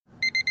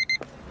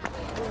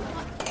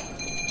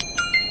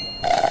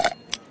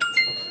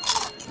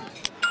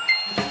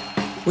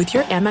With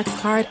your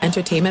Amex card,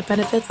 entertainment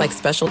benefits like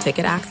special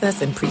ticket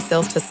access and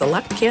pre-sales to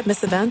select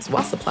can't-miss events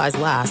while supplies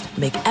last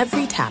make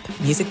every tap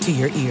music to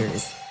your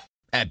ears.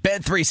 At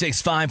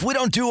Bet365, we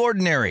don't do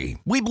ordinary.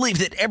 We believe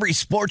that every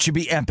sport should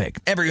be epic.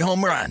 Every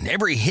home run,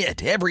 every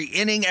hit, every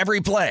inning, every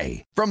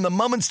play. From the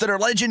moments that are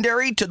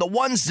legendary to the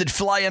ones that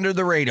fly under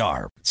the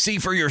radar. See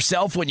for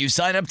yourself when you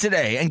sign up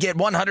today and get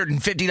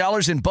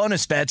 $150 in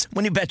bonus bets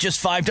when you bet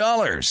just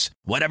 $5.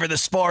 Whatever the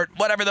sport,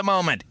 whatever the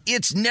moment,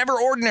 it's never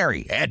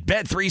ordinary at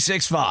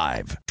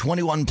Bet365.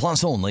 21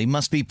 plus only.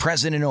 Must be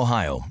present in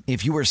Ohio.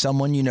 If you or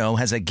someone you know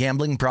has a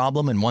gambling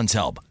problem and wants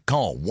help,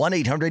 call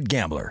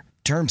 1-800-GAMBLER.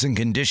 Terms and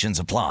conditions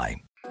apply.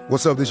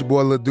 What's up, this your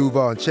boy Lil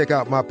Duval, and check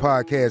out my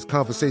podcast,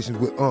 Conversations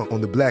with Unc,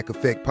 on the Black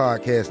Effect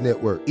Podcast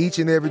Network. Each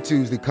and every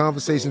Tuesday,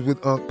 Conversations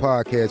with Unc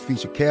podcast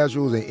feature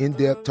casual and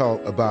in-depth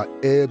talk about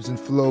ebbs and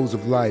flows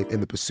of life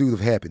and the pursuit of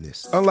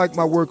happiness. Unlike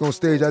my work on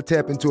stage, I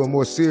tap into a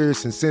more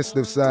serious and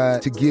sensitive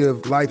side to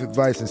give life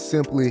advice and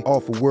simply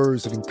offer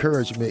words of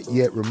encouragement,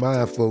 yet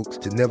remind folks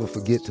to never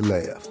forget to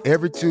laugh.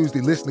 Every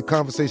Tuesday, listen to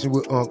Conversation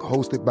with Unc,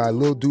 hosted by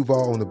Lil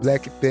Duval on the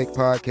Black Effect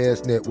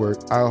Podcast Network,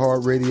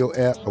 iHeartRadio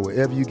app, or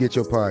wherever you get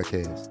your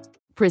podcasts.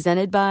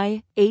 Presented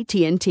by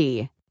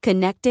AT&T.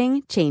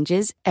 Connecting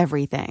changes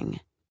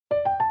everything.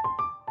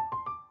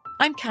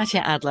 I'm Katya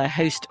Adler,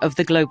 host of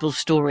The Global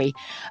Story.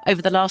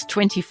 Over the last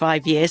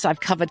 25 years, I've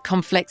covered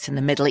conflicts in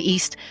the Middle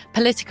East,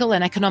 political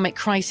and economic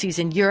crises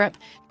in Europe,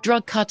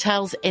 drug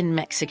cartels in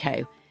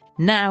Mexico.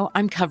 Now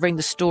I'm covering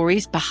the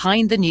stories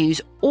behind the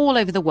news all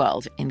over the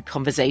world in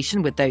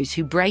conversation with those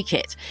who break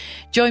it.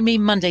 Join me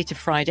Monday to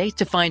Friday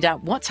to find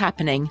out what's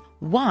happening,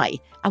 why,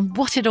 and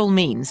what it all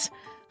means.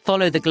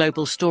 Follow The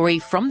Global Story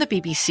from the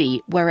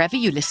BBC wherever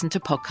you listen to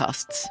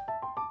podcasts.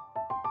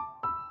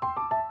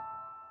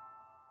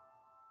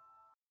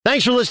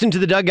 Thanks for listening to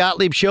the Doug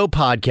Gottlieb Show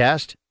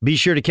podcast. Be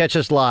sure to catch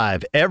us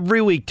live every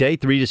weekday,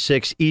 3 to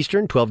 6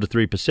 Eastern, 12 to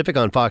 3 Pacific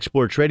on Fox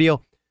Sports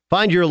Radio.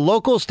 Find your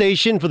local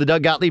station for the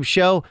Doug Gottlieb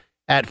Show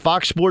at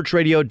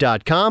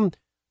foxsportsradio.com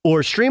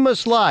or stream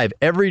us live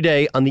every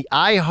day on the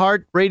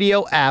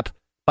iHeartRadio app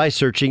by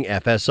searching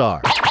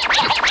FSR.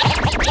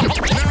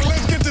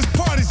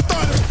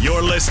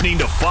 You're listening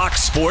to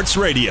Fox Sports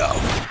Radio.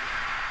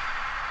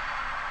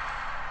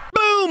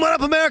 Boom! What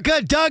up,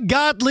 America? Doug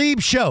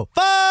Gottlieb Show.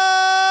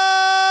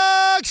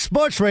 Fox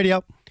Sports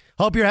Radio.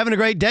 Hope you're having a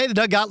great day. The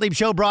Doug Gottlieb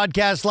Show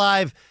broadcasts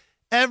live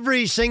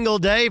every single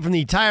day from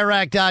the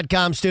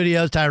TireRack.com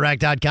studios.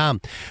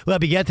 TireRack.com. We'll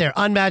help you get there.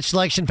 Unmatched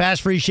selection,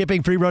 fast free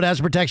shipping, free road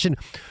hazard protection.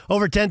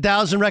 Over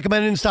 10,000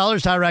 recommended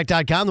installers.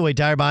 TireRack.com, the way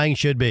tire buying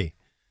should be.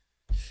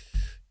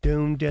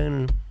 Doom,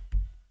 doom.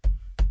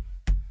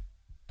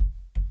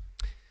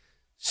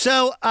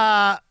 So,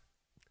 I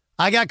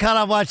got caught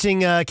up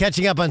watching,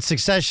 catching up on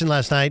Succession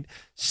last night.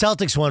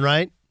 Celtics won,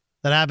 right?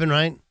 That happened,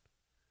 right?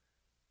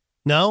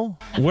 No?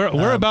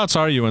 Whereabouts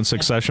are you in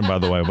Succession, by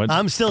the way?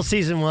 I'm still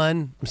season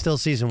one.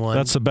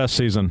 That's the best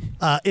season.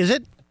 Is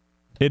it?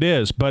 It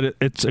is, but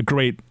it's a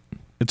great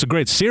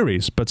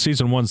series, but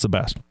season one's the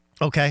best.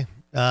 Okay.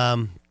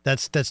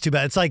 That's too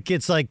bad.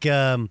 It's like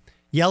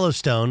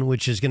Yellowstone,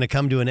 which is going to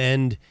come to an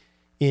end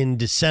in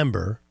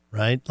December,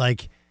 right?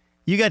 Like,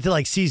 you got to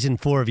like season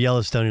 4 of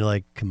Yellowstone, you're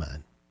like, come on.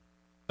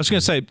 I was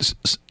going to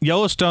say,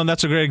 Yellowstone,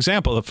 that's a great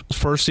example. The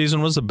first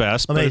season was the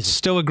best, Amazing. But it's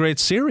still a great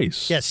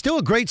series. Yeah, still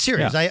a great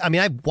series. Yeah. I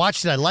mean, I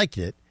watched it. I liked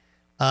it.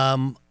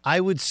 I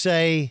would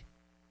say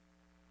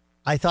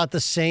I thought the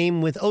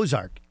same with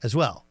Ozark as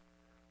well.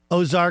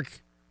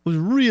 Ozark was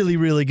really,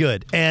 really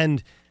good.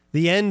 And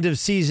the end of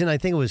season, I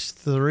think it was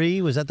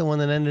 3. Was that the one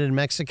that ended in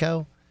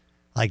Mexico?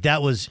 Like,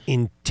 that was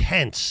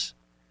intense.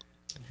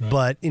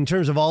 But in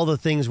terms of all the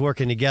things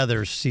working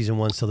together, season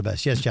 1's still the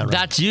best. Yes, John.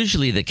 That's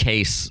usually the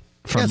case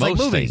for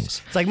most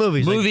things. It's like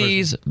movies.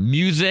 Movies,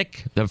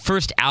 music. The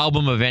first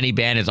album of any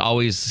band is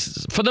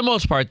always, for the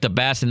most part, the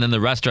best, and then the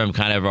rest of them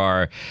kind of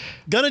are.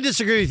 Gonna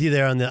disagree with you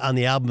there on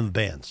the album of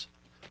bands.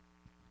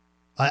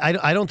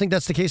 I don't think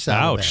that's the case.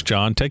 Ouch,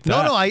 John, take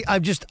that. No,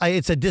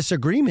 it's a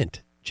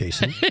disagreement,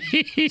 Jason.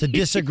 It's a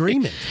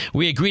disagreement.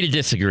 We agree to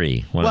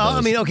disagree. Well, I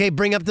mean, okay,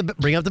 bring up the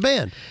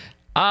band.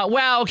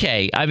 Well,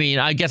 okay. I mean,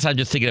 I guess I'm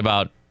just thinking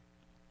about.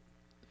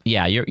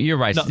 Yeah, you're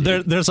right. No,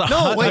 there's a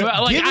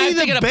give me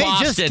the band.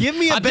 Just give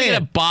me a I'm band. thinking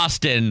of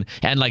Boston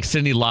and like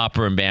Cyndi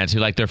Lauper and bands who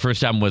like their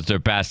first album was their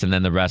best, and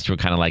then the rest were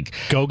kind of like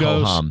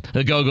Go-Go's.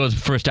 The Go-Go's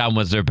first album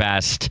was their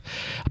best,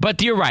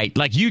 but you're right.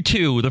 Like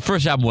U2, the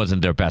first album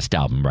wasn't their best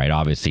album, right?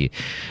 Obviously,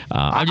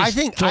 I'm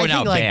just throwing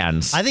out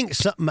bands. I think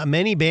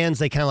many bands,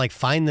 they kind of like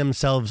find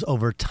themselves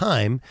over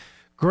time.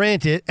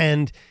 Granted,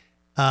 and.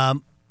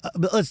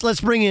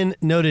 Let's bring in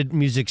noted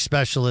music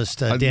specialist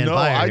Dan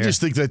Beyer. I just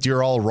think that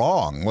you're all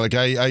wrong. Like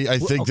I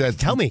think that.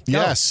 Tell me.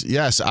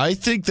 Yes. I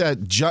think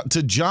that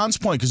to John's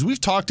point, because we've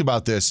talked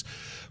about this,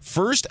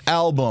 first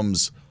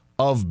albums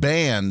of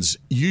bands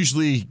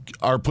usually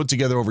are put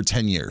together over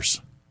 10 years.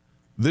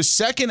 The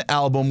second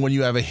album, when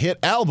you have a hit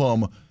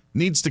album,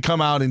 needs to come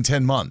out in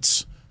 10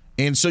 months,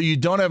 and so you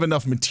don't have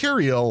enough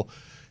material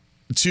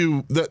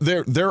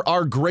there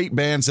are great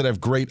bands that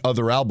have great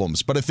other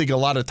albums, but I think a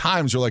lot of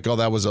times you're like, oh,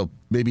 that was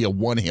maybe a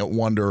one-hit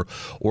wonder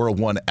or a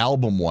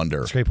one-album wonder.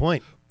 That's a great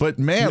point. But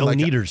man, no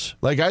needers.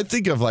 Like I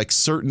think of like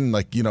certain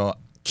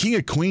King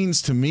of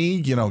Queens to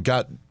me,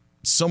 got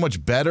so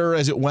much better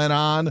as it went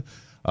on.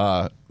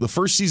 The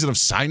first season of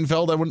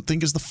Seinfeld, I wouldn't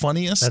think is the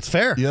funniest. That's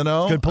fair.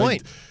 Good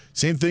point.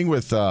 Same thing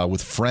with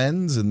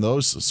Friends and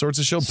those sorts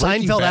of shows.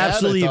 Seinfeld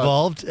absolutely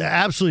evolved.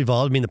 Absolutely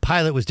evolved. I mean, the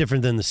pilot was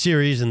different than the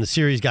series, and the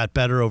series got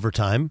better over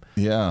time.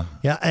 Yeah.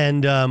 Yeah,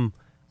 and I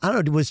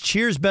don't know, was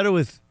Cheers better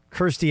with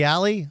Kirstie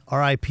Alley,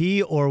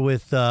 R.I.P., or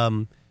with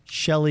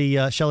Shelley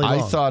Long?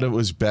 I thought it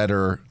was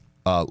better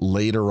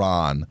later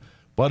on,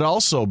 but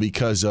also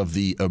because of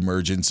the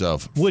emergence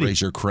of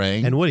Fraser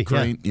Crane. And Woody.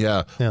 Crane,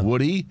 yeah.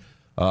 Woody.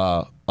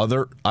 I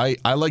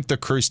like the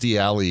Kirstie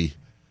Alley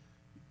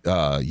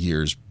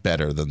years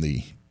better than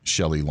the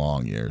Shelley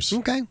Long years.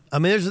 Okay. I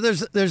mean,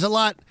 there's a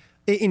lot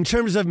in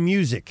terms of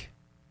music.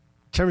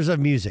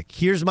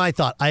 Here's my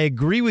thought. I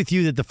agree with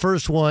you that the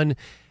first one,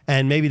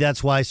 and maybe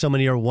that's why so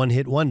many are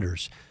one-hit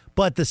wonders.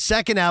 But the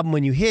second album,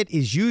 when you hit,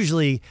 is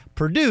usually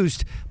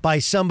produced by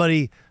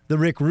somebody, the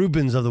Rick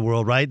Rubins of the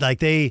world, right? Like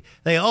they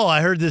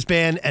I heard this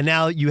band, and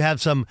now you have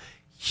some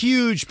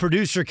huge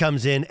producer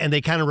comes in and they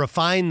kind of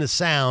refine the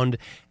sound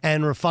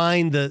and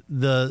refine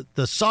the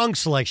song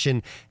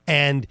selection,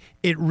 and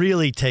it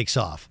really takes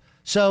off.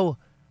 So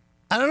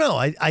I don't know.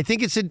 I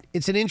think it's an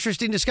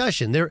interesting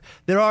discussion. There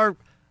are.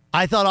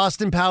 I thought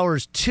Austin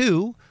Powers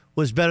 2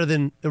 was better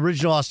than the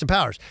original Austin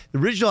Powers. The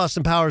original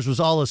Austin Powers was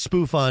all a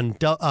spoof on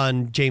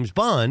James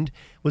Bond.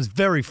 Was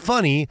very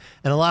funny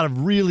and a lot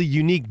of really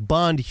unique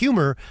Bond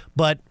humor.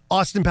 But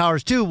Austin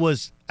Powers 2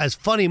 was as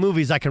funny a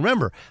movie as I can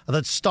remember. I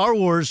thought Star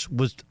Wars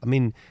was. I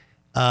mean,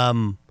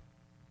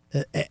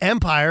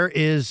 Empire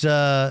is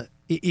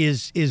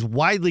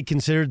widely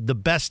considered the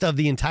best of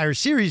the entire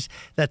series.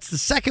 That's the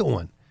second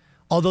one.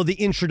 Although the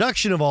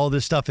introduction of all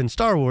this stuff in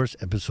Star Wars,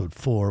 Episode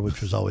 4, which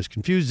was always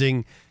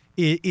confusing,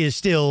 is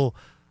still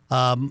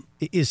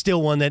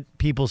one that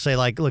people say,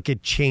 like, look,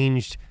 it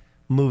changed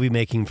movie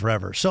making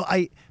forever. So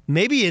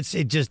maybe it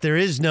just there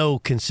is no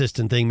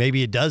consistent thing.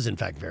 Maybe it does in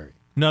fact vary.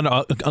 No.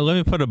 Let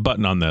me put a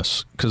button on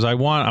this because I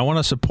want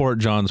to support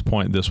John's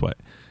point this way.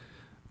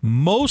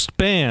 Most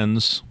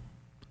bands,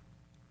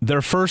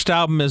 their first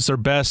album is their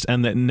best,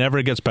 and it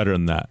never gets better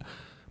than that.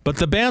 But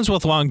the bands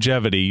with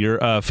longevity,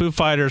 your Foo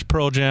Fighters,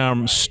 Pearl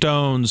Jam,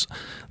 Stones,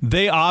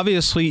 they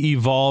obviously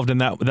evolved, and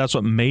that's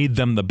what made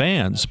them the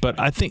bands. But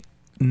I think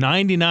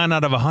 99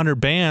 out of 100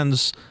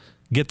 bands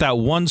get that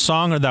one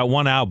song or that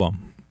one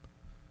album.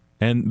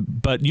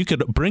 But you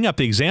could bring up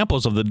the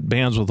examples of the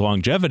bands with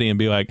longevity and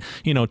be like,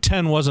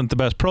 10 wasn't the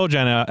best Pearl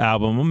Jam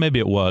album. Well, maybe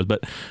it was,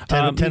 but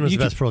 10 was the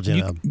best Pearl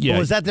Jam album. Yeah. Well,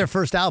 was that their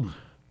first album?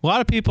 A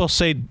lot of people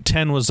say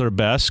 10 was their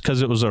best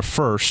because it was their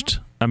first.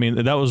 I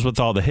mean, that was with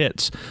all the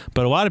hits.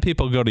 But a lot of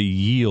people go to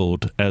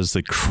Yield as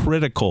the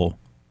critical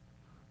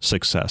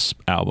success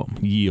album.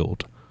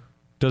 Yield.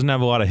 Doesn't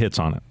have a lot of hits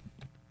on it.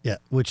 Yeah,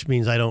 which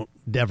means I don't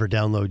ever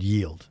download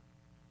Yield.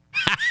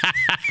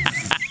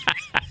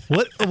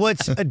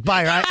 What's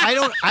Byer?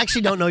 I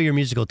actually don't know your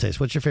musical taste.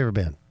 What's your favorite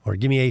band? Or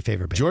give me a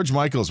favorite band. George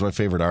Michael is my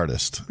favorite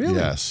artist. Really?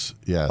 Yes.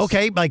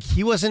 Okay, like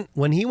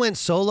when he went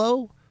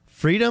solo,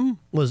 Freedom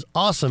was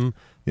awesome.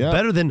 Yeah.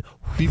 Better than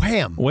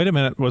Wham. Wait a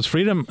minute. Was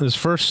Freedom his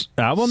first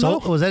album, though?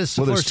 Was that his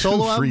first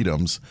solo album? There's two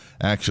Freedoms,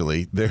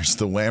 actually. There's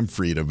the Wham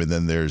Freedom, and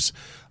then there's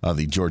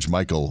the George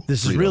Michael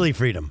This Freedom. Is really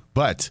Freedom.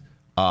 But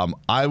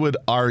I would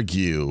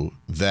argue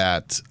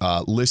that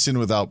Listen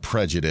Without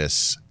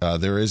Prejudice,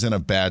 there isn't a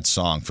bad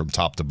song from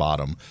top to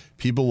bottom.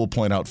 People will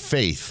point out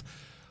Faith.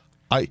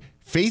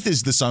 Faith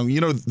is the song.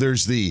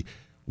 There's the...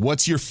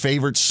 What's your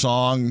favorite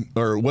song,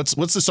 or what's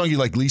the song you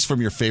like least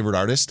from your favorite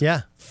artist?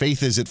 Yeah,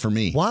 Faith is it for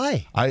me.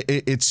 Why? I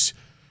guess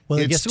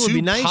it would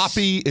be nice.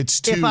 Poppy.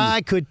 It's too. If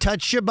I could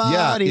touch your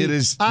body, yeah, it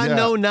is. I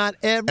know not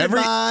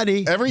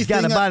everybody.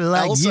 Everything got a body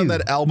like else you. on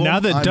that album.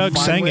 Now that Doug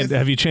sang it,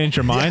 have you changed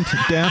your mind,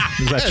 Dan?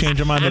 Does that change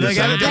your mind? I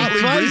got a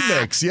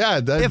remix. Yeah,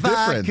 that's if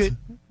different. I could,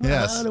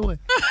 yes.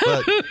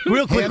 But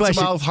real quick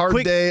question. Mouth,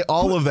 Hard Day,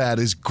 all of that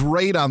is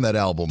great on that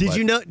album. Did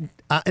you know?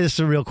 This is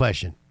a real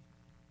question.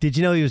 Did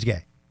you know he was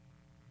gay?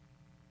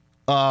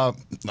 I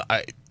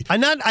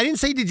didn't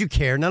say did you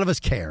care. None of us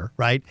care,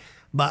 right?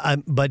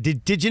 But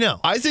did you know?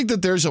 I think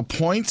that there's a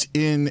point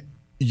in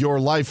your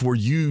life where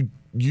you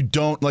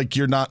don't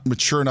you're not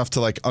mature enough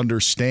to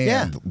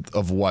understand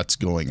of what's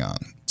going on.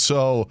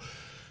 So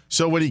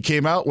when he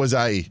came out, was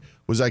I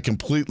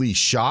completely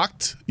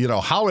shocked?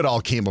 How it all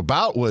came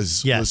about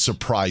was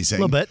surprising.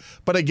 A little bit.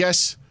 But I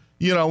guess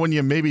when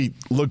you maybe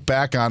look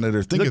back on it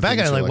or think look back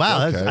on it,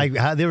 wow,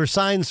 okay. There were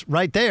signs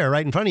right there,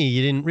 right in front of you.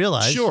 You didn't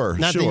realize. Sure,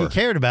 not that you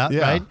cared about,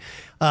 right?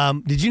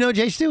 Did you know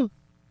Jay Stu?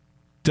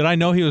 Did I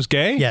know he was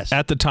gay? Yes.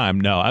 At the time,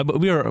 no.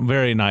 We were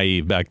very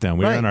naive back then.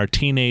 We were in our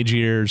teenage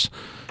years.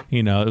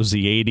 It was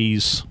the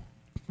 80s.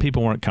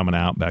 People weren't coming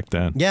out back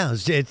then. Yeah,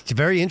 it's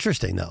very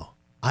interesting, though.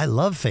 I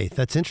love Faith.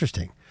 That's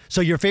interesting.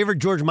 So your favorite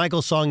George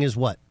Michael song is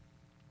what?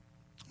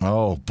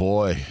 Oh,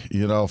 boy.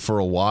 For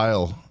a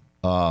while,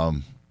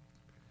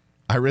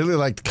 I really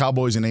like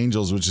Cowboys and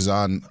Angels, which is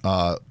on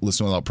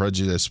Listen Without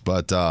Prejudice,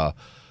 but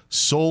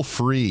Soul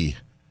Free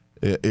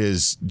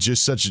is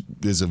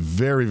a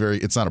very, very,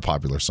 it's not a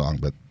popular song,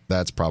 but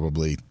that's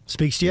probably.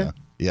 Speaks to you? Yeah.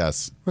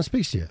 Yes. Well,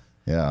 speaks to you.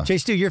 Yeah.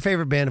 Chase, Stu, your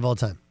favorite band of all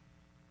time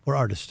or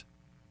artist?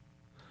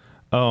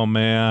 Oh,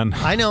 man.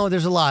 I know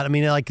there's a lot. I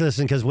mean, like,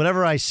 listen, because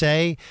whatever I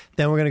say,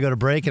 then we're going to go to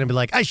break and I'll be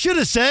like, I should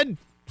have said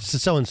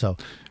so-and-so.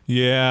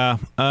 Yeah.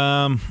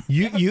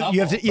 You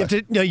have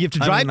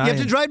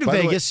to drive to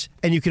Vegas,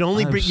 and you can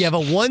only bring. You have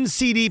a 1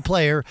 CD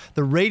player.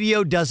 The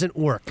radio doesn't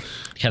work.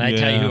 Can I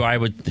tell you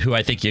who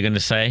I think you're going to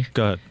say?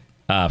 Go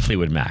ahead.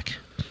 Fleetwood Mac.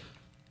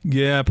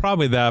 Yeah,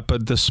 probably that.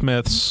 But the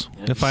Smiths.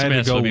 If I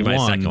had to go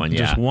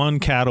just one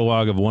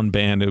catalog of one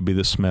band, it would be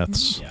the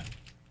Smiths. Yeah.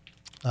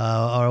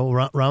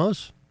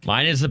 Ramos.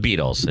 Mine is the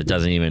Beatles.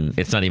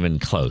 It's not even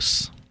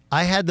close.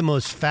 I had the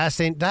most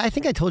fascinating. I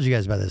think I told you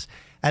guys about this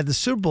at the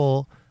Super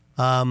Bowl.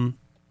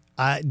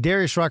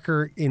 Darius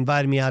Rucker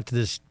invited me out to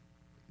this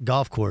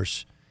golf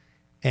course,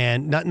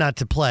 and not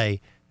to play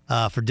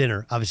for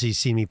dinner. Obviously, he's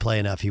seen me play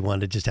enough. He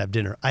wanted to just have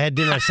dinner. I had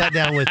dinner. I sat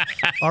down with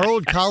our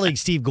old colleague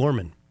Steve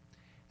Gorman,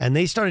 and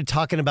they started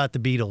talking about the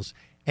Beatles.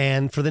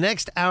 And for the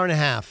next hour and a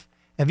half,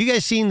 have you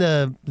guys seen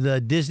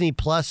the Disney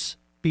Plus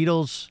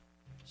Beatles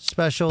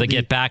special? The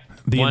Get Back,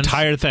 the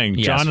entire thing.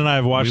 Yes, John and I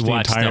have watched the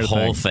entire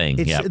whole thing.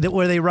 It's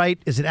where they write.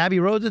 Is it Abbey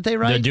Road that they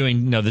write? They're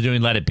doing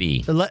Let It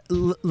Be. The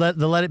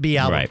Let It Be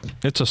album. Right.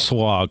 It's a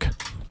slog.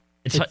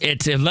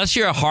 It's unless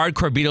you're a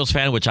hardcore Beatles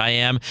fan, which I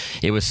am.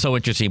 It was so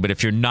interesting. But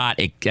if you're not,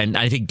 and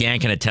I think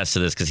Dan can attest to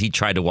this because he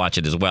tried to watch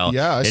it as well.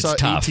 Yeah, I saw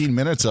tough. 18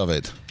 minutes of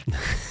it.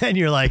 And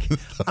you're like,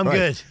 I'm right.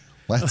 good.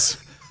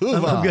 Let's move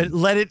I'm on. good.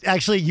 Let it.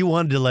 Actually, you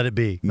wanted to let it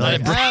be.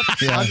 I'm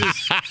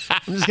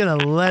just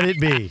gonna let it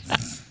be.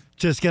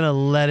 Just gonna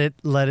let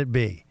it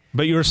be.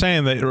 But you were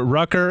saying that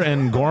Rucker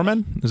and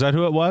Gorman, is that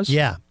who it was?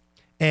 Yeah.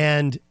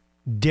 And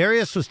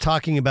Darius was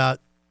talking about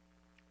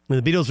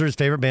the Beatles were his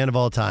favorite band of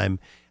all time,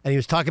 and he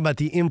was talking about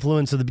the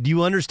influence of the. Do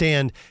you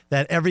understand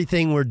that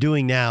everything we're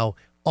doing now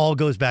all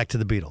goes back to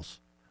the Beatles?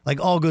 Like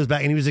all goes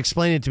back, and he was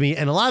explaining it to me,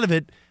 and a lot of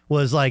it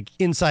was like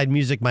inside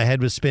music. My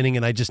head was spinning,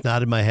 and I just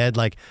nodded my head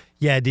like,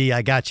 "Yeah, D,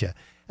 I got you."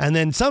 And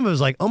then some of it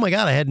was like, "Oh my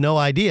God, I had no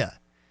idea."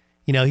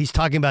 You know, he's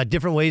talking about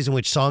different ways in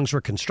which songs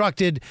were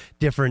constructed,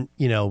 different,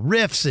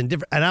 riffs and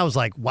different. And I was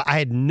like, I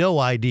had no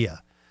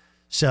idea.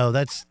 So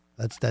that's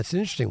an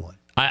interesting one.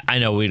 I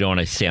know we don't want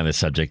to stay on this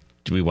subject.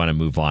 We want to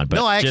move on. But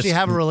no, I actually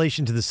have a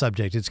relation to the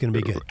subject. It's going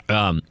to be good.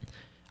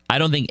 I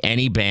don't think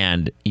any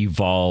band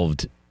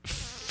evolved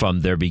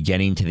from their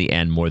beginning to the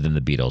end more than the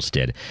Beatles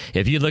did.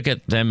 If you look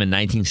at them in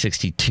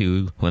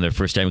 1962 when their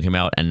first album came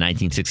out and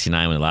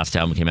 1969 when the last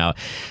album came out,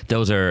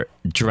 those are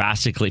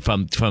drastically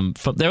from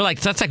they're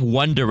like that's like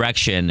One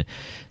Direction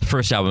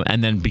first album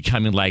and then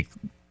becoming like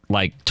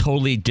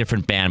totally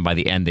different band by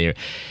the end there.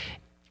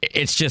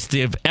 It's just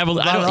the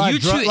evolution.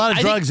 A lot of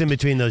drugs in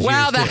between those years.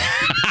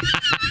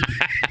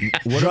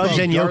 What drugs about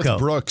and Garth Yoko?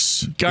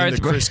 Brooks and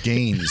the Chris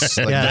Gaines?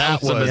 Like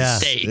that was a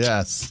mistake.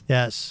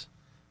 Yes.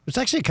 There's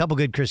actually a couple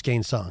good Chris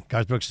Gaines songs.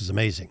 Garth Brooks is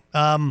amazing.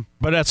 But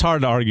that's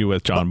hard to argue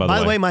with, John, by the way.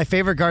 By the way, my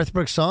favorite Garth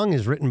Brooks song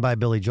is written by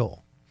Billy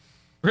Joel.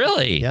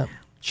 Really? Yeah.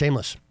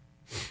 Shameless.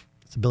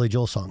 It's a Billy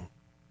Joel song.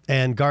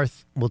 And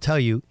Garth will tell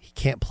you he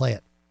can't play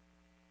it.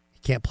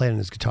 He can't play it on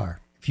his guitar.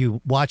 If you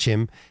watch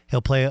him,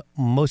 he'll play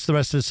most of the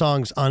rest of his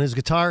songs on his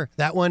guitar.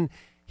 That one,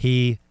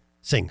 he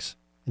sings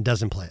and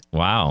doesn't play it.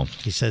 Wow.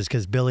 He says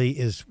because Billy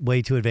is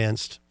way too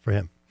advanced for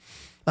him.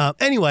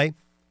 Anyway,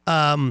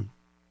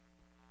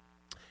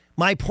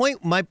 my point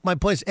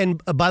is,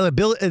 and by the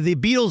way, the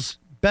Beatles'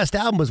 best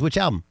album was which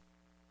album?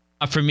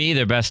 For me,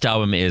 their best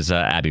album is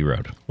Abbey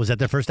Road. Was that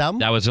their first album?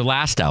 That was their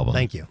last album.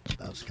 Thank you.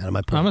 That was kind of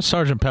my point. I'm a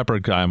Sgt. Pepper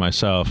guy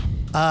myself.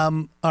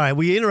 All right,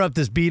 we interrupt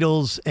this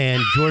Beatles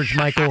and George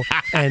Michael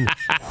and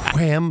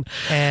Wham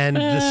and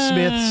the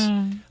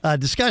Smiths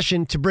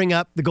discussion to bring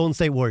up the Golden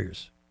State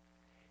Warriors.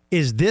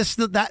 Is this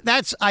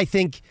that's I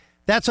think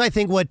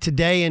what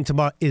today and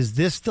tomorrow is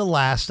this the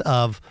last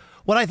of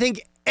what I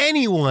think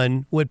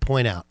anyone would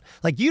point out.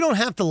 Like, you don't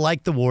have to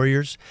like the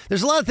Warriors.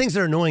 There's a lot of things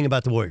that are annoying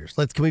about the Warriors.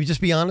 Can we just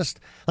be honest?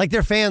 Like,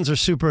 their fans are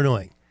super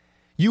annoying.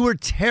 You were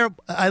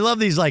terrible. I love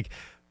these,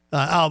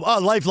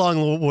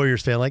 lifelong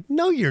Warriors fan. Like,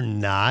 no, you're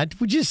not.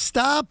 Would you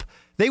stop?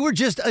 They were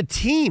just a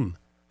team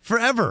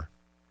forever.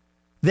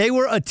 They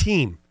were a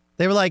team.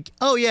 They were like,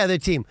 oh, yeah, they're a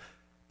team.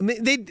 I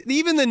mean,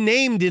 even the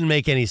name didn't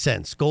make any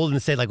sense. Golden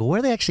State, like, well, where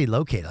are they actually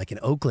located? Like in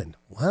Oakland.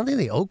 Why aren't they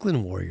the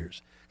Oakland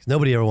Warriors? Because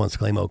nobody ever wants to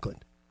claim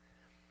Oakland.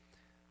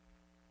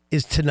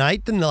 Is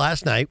tonight the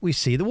last night we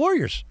see the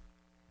Warriors.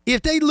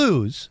 If they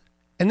lose,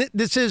 and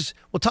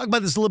we'll talk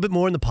about this a little bit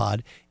more in the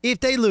pod.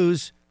 If they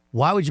lose,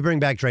 why would you bring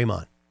back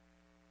Draymond?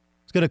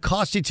 It's going to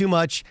cost you too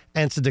much,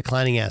 and it's a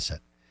declining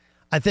asset.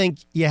 I think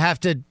you have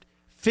to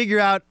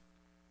figure out,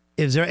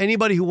 is there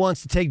anybody who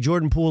wants to take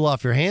Jordan Poole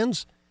off your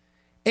hands?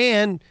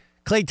 And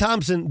Klay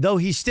Thompson, though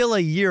he's still a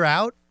year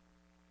out,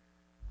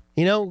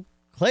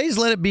 Klay's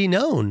let it be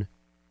known.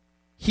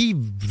 He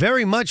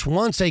very much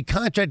wants a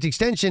contract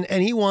extension,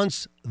 and he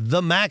wants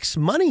the max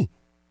money.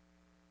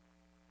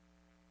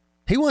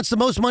 He wants the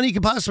most money he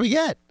could possibly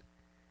get.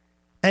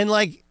 And,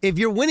 like, if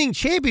you're winning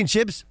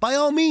championships, by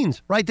all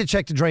means, write the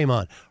check to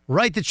Draymond.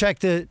 Write the check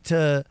to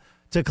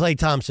Klay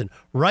Thompson.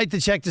 Write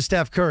the check to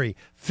Steph Curry.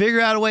 Figure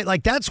out a way.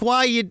 Like, that's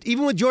why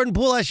even with Jordan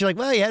Poole last year, like,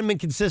 well, he hadn't been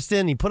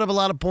consistent. He put up a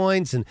lot of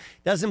points and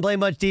doesn't play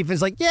much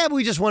defense. Like, yeah, but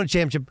we just won a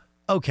championship.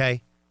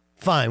 Okay,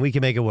 fine. We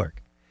can make it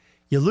work.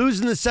 You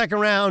lose in the second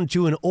round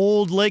to an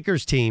old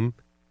Lakers team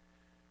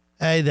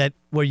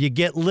where you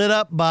get lit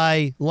up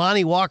by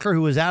Lonnie Walker,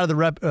 who was out of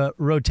the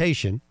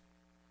rotation.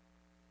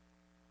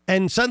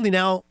 And suddenly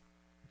now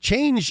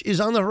change is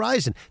on the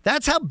horizon.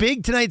 That's how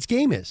big tonight's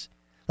game is.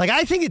 Like,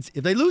 I think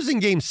if they lose in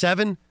game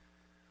 7,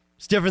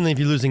 it's different than if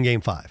you lose in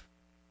game 5.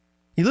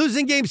 You lose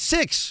in game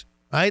 6,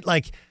 right?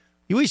 Like,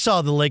 we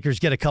saw the Lakers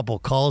get a couple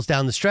calls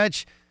down the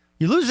stretch.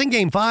 You lose in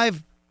game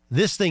 5,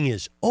 this thing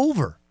is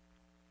over.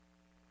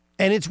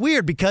 And it's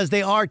weird because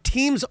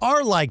teams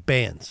are like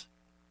bands.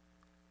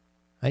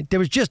 Right? There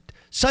was just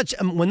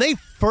when they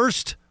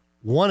first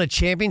won a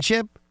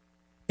championship,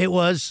 they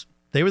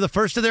were the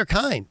first of their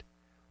kind.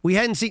 We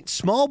hadn't seen,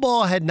 small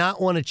ball had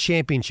not won a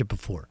championship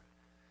before.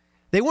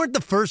 They weren't the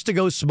first to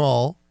go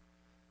small.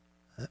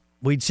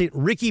 We'd seen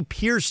Ricky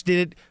Pierce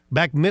did it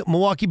back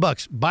Milwaukee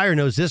Bucks. Byron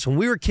knows this. When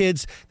we were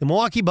kids, the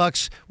Milwaukee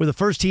Bucks were the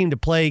first team to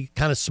play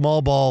kind of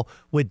small ball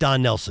with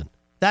Don Nelson.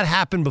 That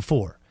happened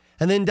before.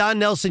 And then Don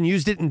Nelson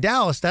used it in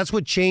Dallas. That's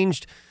what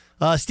changed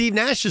Steve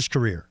Nash's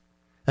career.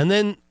 And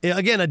then,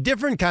 again, a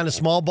different kind of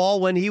small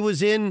ball when he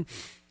was in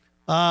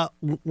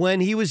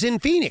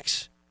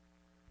Phoenix.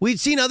 We'd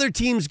seen other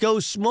teams go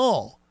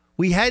small.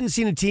 We hadn't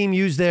seen a team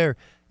use their,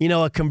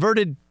 a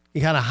converted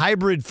kind of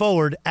hybrid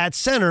forward at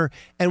center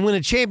and win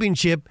a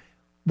championship,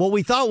 what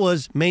we thought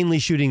was mainly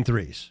shooting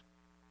threes.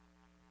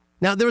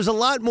 Now, there was a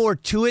lot more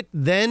to it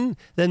then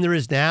than there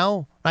is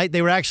now, right?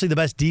 They were actually the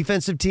best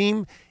defensive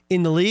team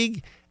in the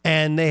league,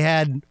 and they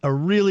had a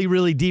really,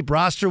 really deep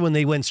roster when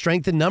they went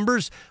strength in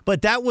numbers,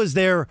 but that was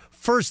their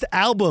first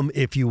album,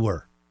 if you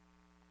were.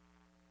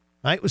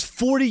 Right? It was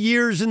 40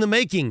 years in the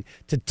making,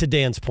 to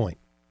Dan's point.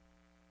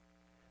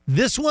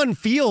 This one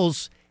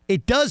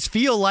does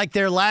feel like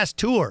their last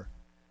tour.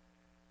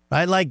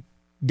 Right? Like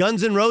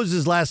Guns N'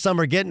 Roses last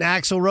summer getting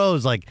Axl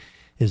Rose. Like,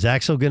 is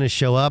Axl going to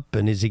show up,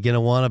 and is he going to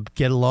want to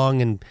get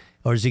along,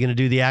 or is he going to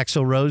do the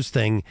Axl Rose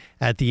thing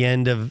at the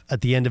end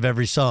of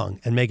every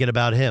song and make it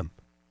about him?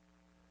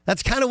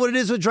 That's kind of what it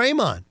is with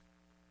Draymond.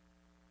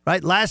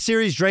 Right? Last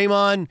series,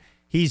 Draymond,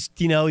 he's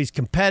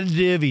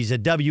competitive. He's a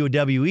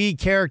WWE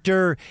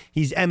character.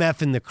 He's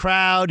MFing the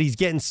crowd. He's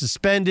getting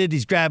suspended.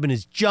 He's grabbing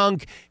his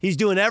junk. He's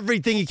doing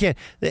everything he can.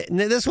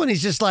 This one,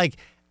 he's just like,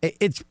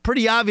 it's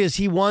pretty obvious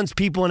he wants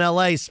people in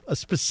L.A.,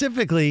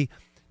 specifically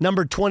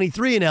number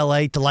 23 in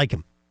L.A., to like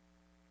him.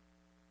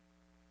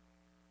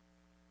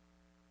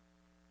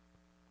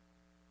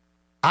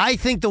 I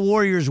think the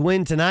Warriors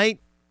win tonight,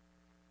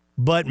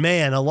 but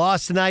man, a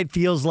loss tonight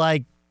feels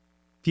like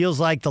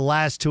the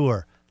last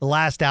tour, the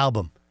last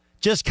album,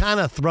 just kind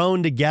of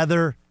thrown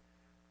together.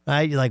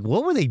 Right? You're like,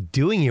 what were they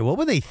doing here? What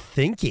were they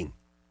thinking?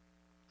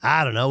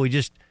 I don't know. We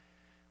just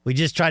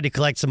tried to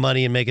collect some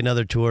money and make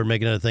another tour,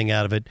 make another thing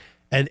out of it.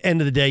 At the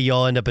end of the day, you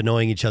all end up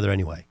annoying each other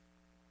anyway.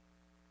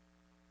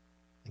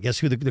 I guess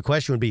the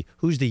question would be,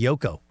 who's the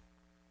Yoko?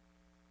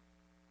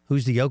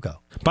 Who's the Yoko?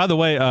 By the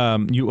way,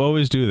 you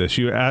always do this.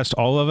 You asked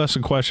all of us a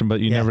question,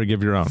 but you never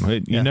give your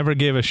own. You never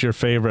gave us your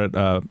favorite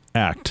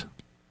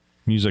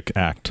music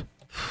act.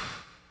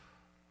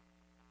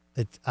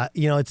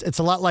 It's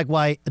a lot like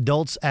why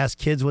adults ask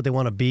kids what they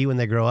want to be when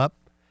they grow up,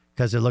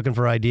 because they're looking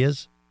for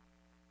ideas.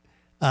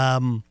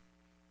 That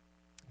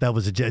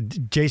was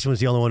Jason was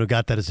the only one who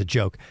got that as a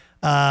joke.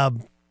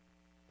 Man,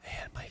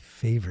 my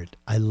favorite.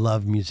 I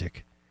love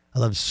music. I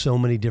love so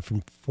many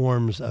different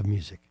forms of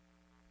music.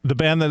 The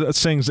band that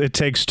sings "It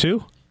Takes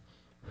Two"?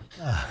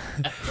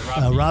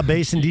 Rob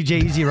Bass and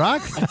DJ Easy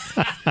Rock?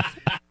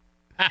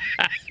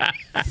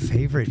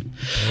 Favorite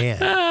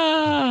band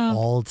of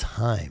all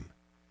time.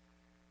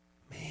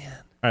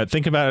 All right,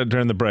 think about it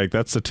during the break.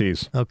 That's the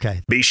tease.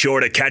 Okay. Be sure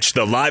to catch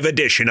the live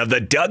edition of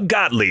the Doug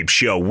Gottlieb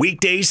Show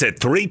weekdays at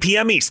 3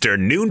 p.m.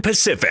 Eastern, noon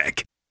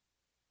Pacific.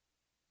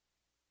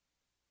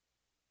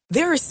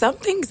 There are some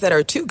things that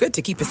are too good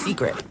to keep a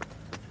secret.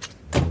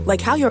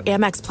 Like how your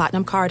Amex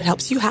Platinum card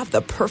helps you have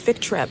the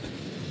perfect trip.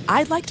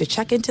 I'd like to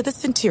check into the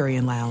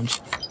Centurion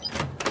Lounge.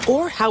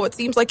 Or how it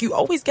seems like you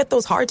always get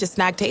those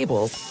hard-to-snag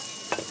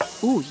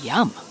tables. Ooh,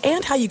 yum.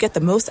 And how you get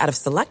the most out of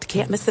select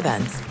can't-miss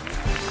events.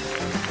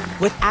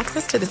 With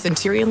access to the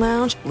Centurion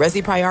Lounge,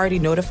 Resi Priority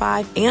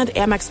Notified, and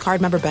Amex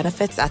card member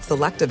benefits at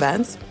select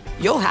events,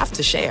 you'll have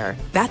to share.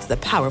 That's the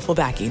powerful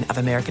backing of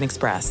American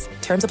Express.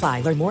 Terms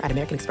apply. Learn more at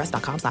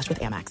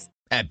americanexpress.com/withAmex.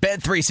 At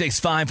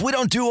Bet365, we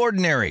don't do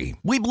ordinary.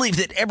 We believe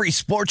that every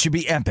sport should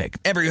be epic.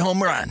 Every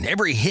home run,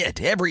 every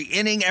hit, every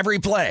inning, every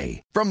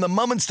play. From the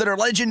moments that are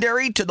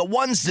legendary to the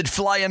ones that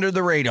fly under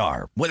the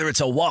radar. Whether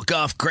it's a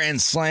walk-off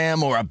grand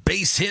slam or a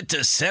base hit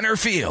to center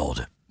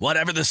field.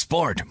 Whatever the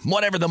sport,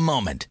 whatever the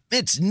moment,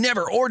 it's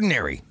never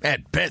ordinary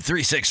at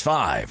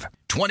Bet365.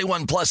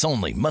 21 plus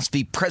only. Must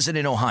be present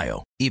in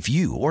Ohio. If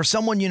you or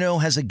someone you know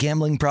has a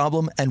gambling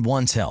problem and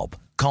wants help,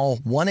 call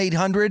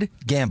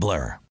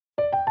 1-800-GAMBLER.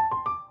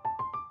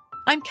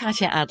 I'm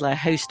Katya Adler,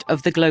 host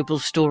of The Global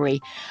Story.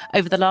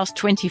 Over the last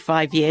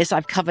 25 years,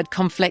 I've covered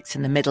conflicts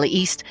in the Middle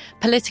East,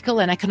 political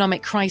and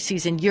economic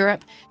crises in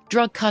Europe,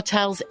 drug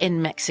cartels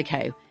in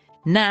Mexico.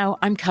 Now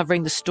I'm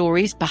covering the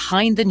stories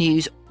behind the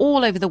news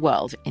all over the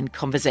world in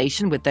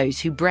conversation with those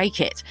who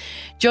break it.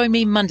 Join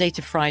me Monday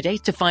to Friday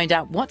to find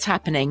out what's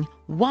happening,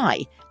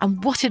 why,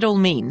 and what it all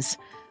means.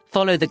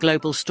 Follow The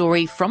Global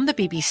Story from the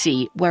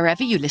BBC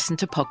wherever you listen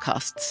to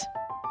podcasts.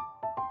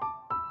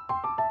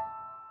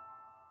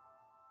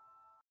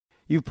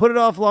 You've put it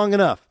off long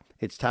enough.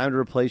 It's time to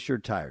replace your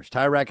tires.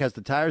 Tire Rack has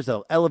the tires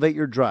that'll elevate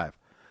your drive.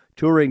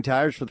 Touring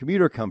tires for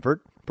commuter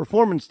comfort,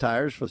 performance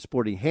tires for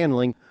sporty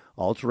handling,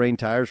 all-terrain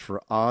tires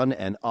for on-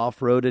 and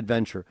off-road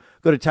adventure.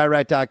 Go to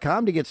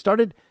TireRack.com to get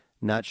started.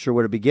 Not sure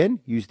where to begin?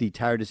 Use the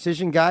Tire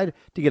Decision Guide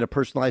to get a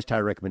personalized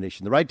tire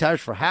recommendation. The right tires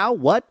for how,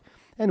 what,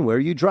 and where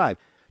you drive.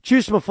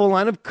 Choose from a full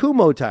line of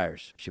Kumho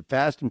tires. Ship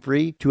fast and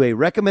free to a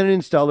recommended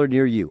installer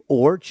near you.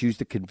 Or choose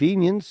the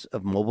convenience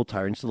of mobile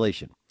tire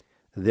installation.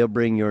 They'll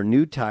bring your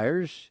new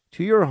tires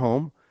to your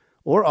home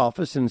or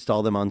office and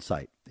install them on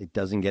site. It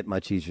doesn't get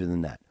much easier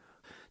than that.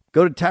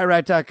 Go to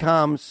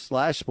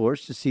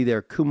TireRack.com/sports to see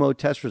their Kumho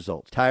test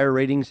results, tire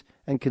ratings,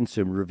 and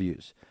consumer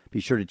reviews. Be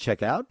sure to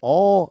check out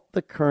all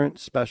the current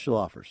special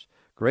offers.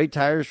 Great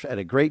tires at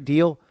a great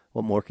deal.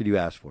 What more could you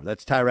ask for?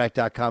 That's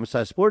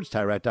TireRack.com/sports,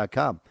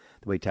 TireRack.com,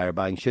 the way tire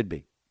buying should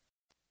be.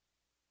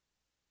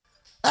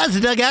 That's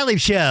the Doug Gottlieb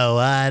Show.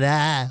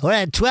 We're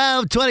at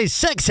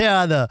 12:26 here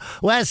on the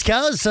West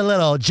Coast. A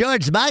little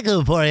George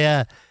Michael for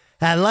you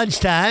at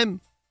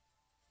lunchtime.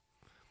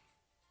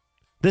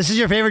 This is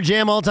your favorite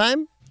jam all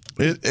time?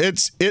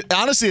 It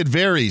honestly, it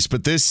varies,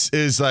 but this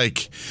is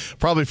like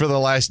probably for the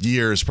last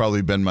year has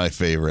probably been my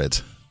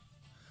favorite.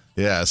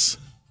 Yes.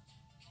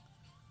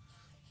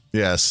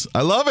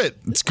 I love it.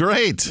 It's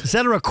great. Is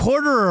that a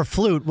recorder or a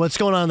flute? What's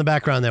going on in the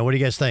background there? What do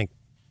you guys think?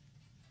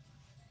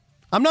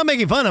 I'm not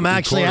making fun. I'm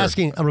actually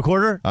asking. A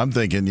recorder? I'm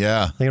thinking,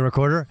 yeah. Thinking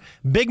recorder?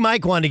 Big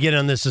Mike wanted to get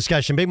on this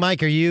discussion. Big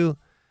Mike, are you?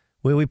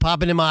 We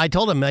popping him? I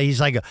told him,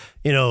 he's like,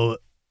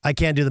 I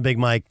can't do the Big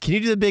Mike. Can you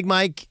do the Big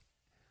Mike?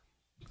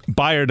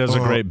 Bayer does a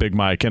great Big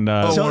Mike, and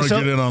I want to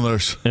get in on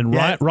this. And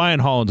Ryan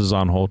Hollins is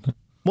on hold.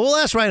 Well, we'll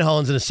ask Ryan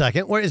Hollins in a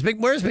second. Where's Big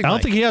Mike? I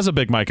don't think he has a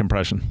Big Mike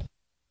impression.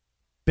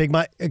 Big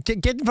Mike,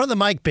 get in front of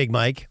the mic, Big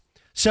Mike.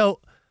 So,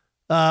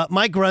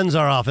 Mike runs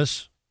our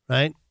office,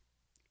 right?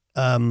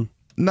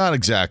 Not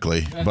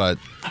exactly, but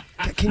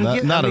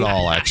not at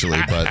all, actually.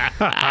 But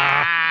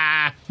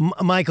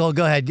Michael,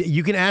 go ahead.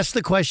 You can ask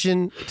the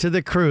question to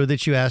the crew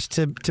that you asked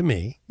to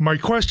me. My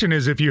question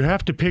is, if you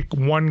have to pick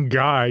one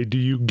guy, do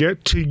you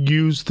get to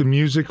use the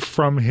music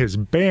from his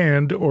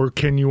band, or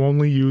can you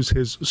only use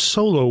his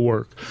solo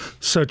work,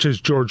 such as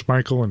George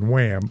Michael and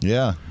Wham?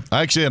 Yeah,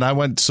 actually, and I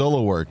went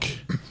solo work,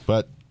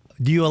 but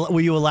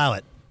will you allow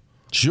it?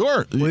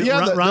 Sure.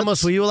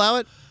 Ramos, will you allow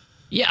it?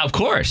 Yeah, of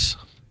course.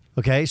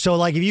 Okay, so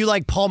like if you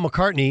like Paul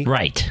McCartney,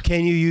 right?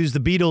 Can you use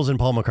the Beatles and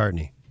Paul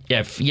McCartney?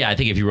 Yeah, I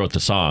think if you wrote the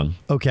song.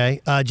 Okay.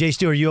 Jay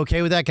Stu, are you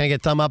okay with that? Can I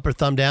get thumb up or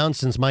thumb down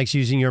since Mike's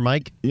using your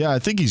mic? Yeah, I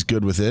think he's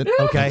good with it.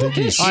 Okay. All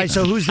right,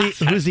 so who's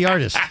the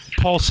artist?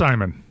 Paul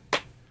Simon.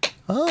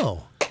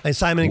 Oh. And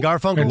Simon and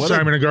Garfunkel? And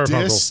Simon and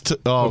Garfunkel.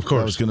 Of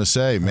course. I was going to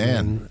say,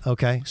 man.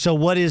 Okay. So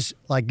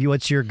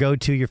what's your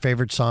go-to, your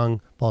favorite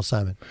song, Paul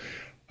Simon?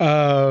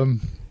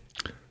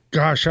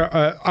 Gosh,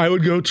 I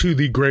would go to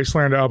the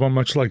Graceland album,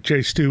 much like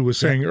Jay Stu was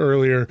saying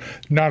earlier.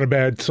 Not a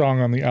bad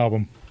song on the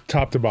album.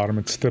 Top to bottom,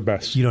 it's the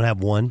best. You don't have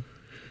one?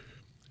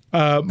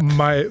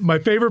 My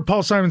favorite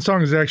Paul Simon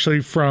song is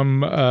actually from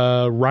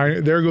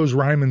There Goes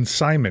Ryman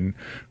Simon,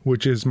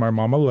 which is My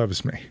Mama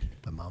Loves Me.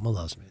 My Mama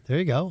Loves Me. There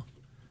you go.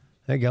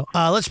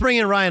 Let's bring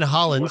in Ryan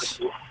Hollins.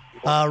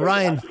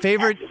 Ryan,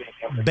 favorite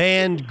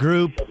band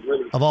group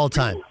of all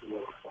time?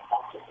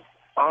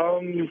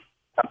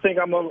 I think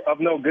I'm of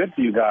no good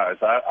to you guys.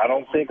 I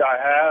don't think I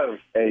have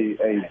a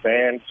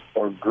band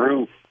or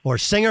group or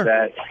singer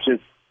that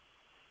just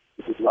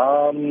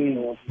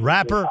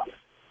rapper.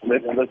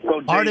 Let's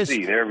go Jay-Z. Artist.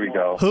 There we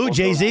go. Who?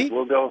 Jay-Z?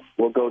 We'll go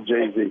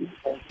Jay-Z.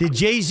 Did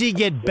Jay-Z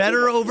get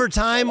better over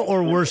time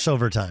or worse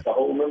over time?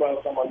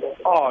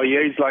 Oh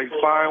yeah, he's like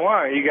fine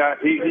wine. He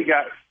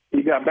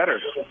got better.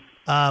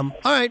 All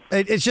right,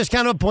 it's just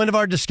kind of a point of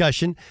our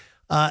discussion.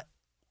 Are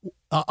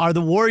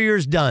the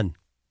Warriors done?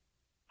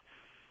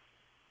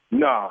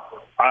 No,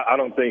 I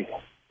don't think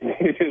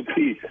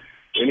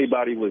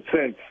anybody with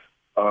sense.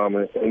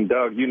 And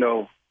Doug,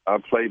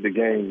 I've played the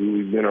game.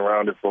 We've been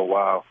around it for a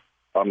while.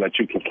 That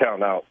you can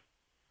count out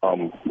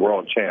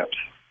world champs.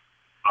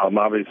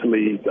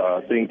 Obviously,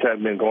 things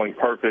haven't been going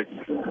perfect.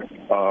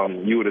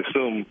 You would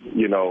assume,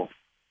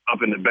 up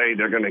in the Bay,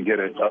 they're going to get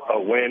a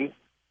win.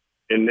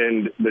 And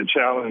then the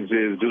challenge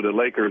is, do the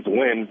Lakers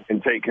win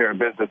and take care of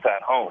business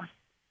at home?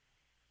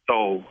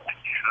 So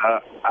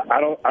I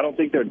don't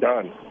think they're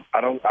done.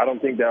 I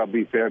don't think that would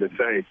be fair to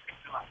say.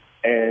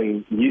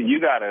 And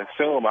you got to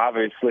assume,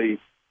 obviously,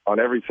 on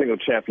every single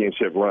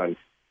championship run.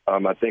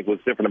 I think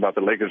what's different about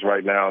the Lakers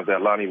right now is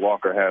that Lonnie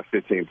Walker has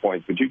 15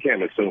 points, but you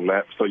can't assume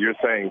that. So you're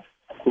saying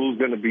who's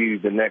going to be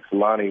the next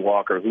Lonnie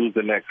Walker, who's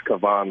the next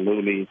Kevon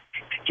Looney,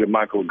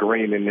 JaMychal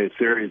Green in this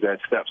series that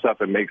steps up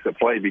and makes a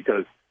play,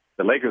 because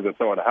the Lakers are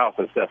throwing the house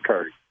at Steph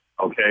Curry,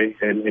 okay?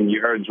 And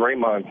you heard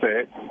Draymond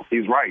say it.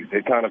 He's right.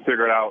 They kind of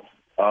figured out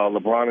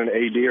LeBron and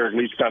AD, or at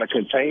least kind of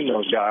contain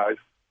those guys.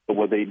 But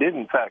what they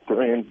didn't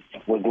factor in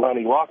was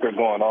Lonnie Walker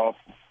going off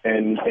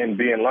and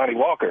being Lonnie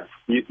Walker.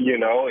 You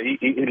know, he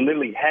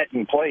literally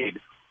hadn't played.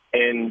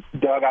 And,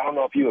 Doug, I don't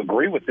know if you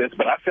agree with this,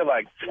 but I feel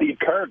like Steve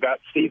Kerr got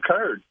Steve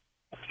Kerr'd.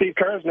 Steve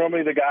Kerr's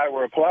normally the guy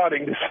we're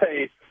applauding to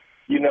say,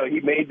 you know, he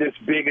made this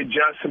big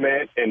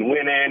adjustment and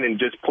went in and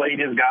just played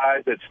his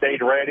guys that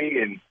stayed ready,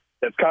 and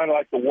that's kind of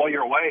like the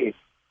Warrior way.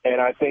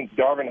 And I think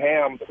Darvin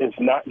Ham is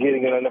not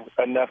getting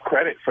enough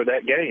credit for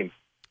that game.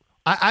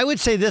 I would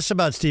say this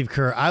about Steve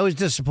Kerr. I was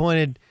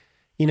disappointed.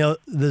 You know,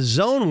 the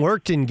zone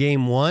worked in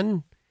game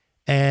 1,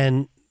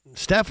 and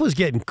Steph was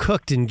getting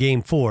cooked in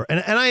game 4. And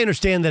I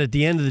understand that at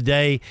the end of the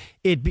day,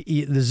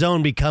 the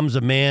zone becomes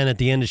a man at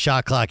the end of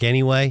shot clock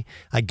anyway.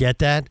 I get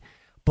that.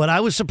 But I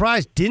was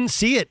surprised. Didn't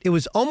see it. It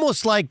was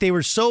almost like they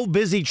were so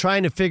busy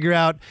trying to figure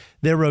out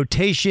their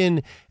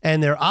rotation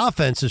and their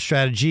offensive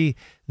strategy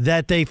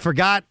that they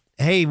forgot,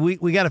 hey,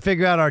 we got to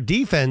figure out our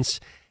defense.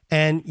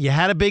 And you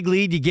had a big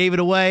lead, you gave it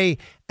away,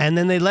 and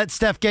then they let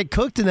Steph get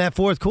cooked in that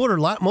fourth quarter.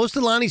 Most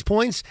of Lonnie's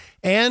points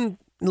and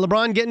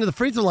LeBron getting to the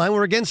free throw line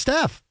were against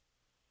Steph.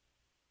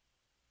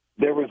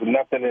 There was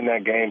nothing in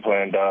that game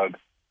plan, Doug,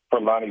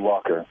 for Lonnie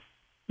Walker.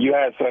 You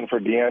had something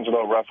for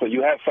D'Angelo Russell.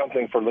 You had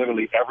something for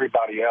literally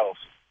everybody else.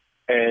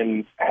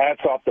 And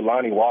hats off to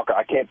Lonnie Walker.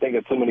 I can't think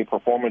of too many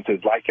performances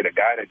like it, a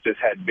guy that just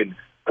had been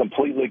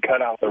completely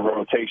cut out the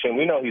rotation.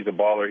 We know he's a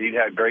baller. He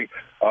had great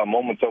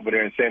moments over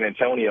there in San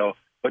Antonio,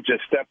 but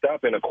just stepped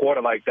up in a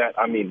quarter like that.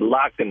 I mean,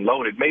 locked and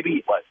loaded.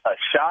 Maybe a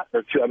shot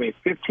or two. I mean,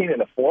 15 in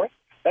the fourth.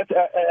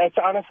 That's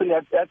honestly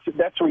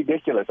that's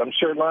ridiculous. I'm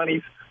sure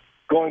Lonnie's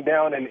going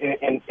down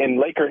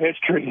in Laker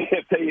history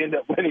if they end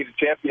up winning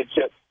the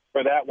championship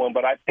for that one.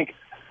 But I think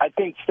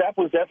Steph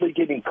was definitely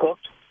getting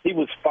cooked. He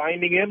was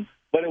finding him,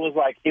 but it was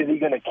like, is he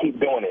going to keep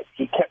doing it?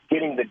 He kept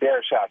getting the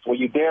dare shots where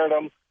you dared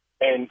him,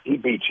 and he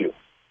beat you.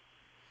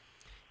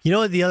 You know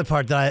what? The other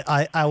part that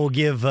I will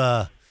give.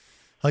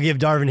 I'll give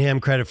Darvin Ham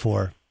credit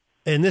for.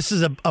 And this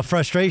is a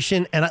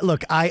frustration. And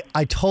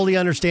I totally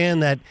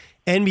understand that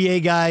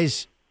NBA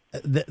guys,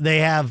 they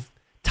have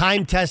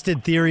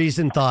time-tested theories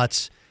and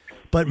thoughts.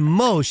 But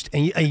most,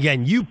 and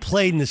again, you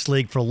played in this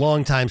league for a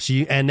long time,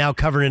 and now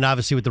covering it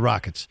obviously with the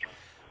Rockets.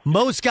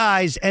 Most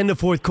guys, end of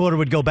fourth quarter,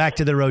 would go back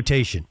to their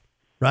rotation,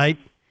 right?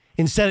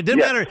 Instead, it doesn't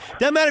matter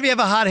if you have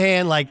a hot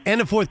hand, like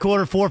end of fourth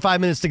quarter, 4 or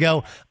 5 minutes to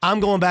go, I'm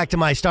going back to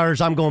my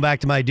starters, I'm going back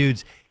to my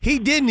dudes. He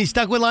didn't. He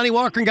stuck with Lonnie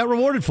Walker and got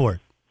rewarded for it.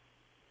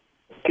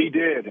 He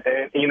did.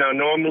 And, you know,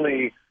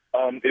 normally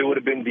it would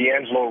have been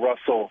D'Angelo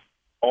Russell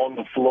on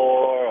the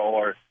floor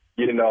or,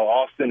 you know,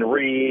 Austin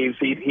Reeves.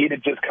 He'd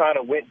have just kind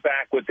of went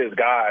back with his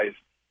guys.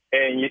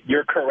 And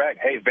you're correct.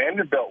 Hey,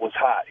 Vanderbilt was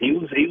hot. He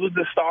was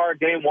the star of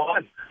game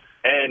 1.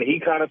 And he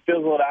kind of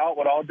fizzled out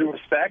with all due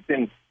respect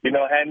and, you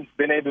know, hadn't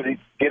been able to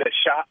get a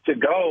shot to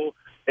go.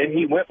 And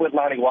he went with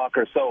Lonnie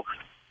Walker. So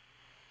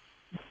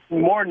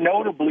more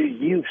notably,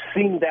 you've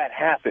seen that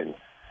happen.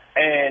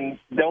 And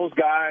those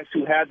guys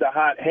who had the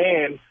hot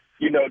hand,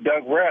 you know,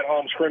 Doug, we're at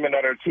home screaming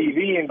at our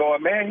TV and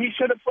going, man, he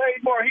should have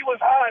played more. He was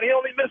hot. He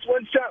only missed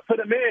one shot, put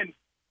him in.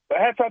 But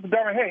hats off to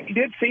Darvin Ham. He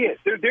did see it.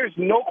 There's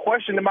no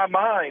question in my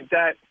mind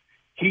that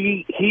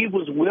he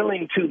was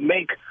willing to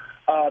make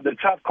the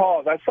tough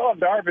calls. I saw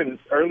Darvin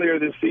earlier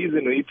this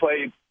season when he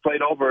played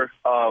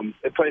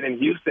in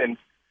Houston.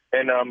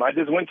 And I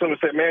just went to him and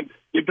said, man,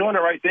 you're doing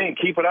the right thing.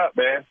 Keep it up,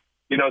 man.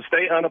 You know,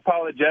 stay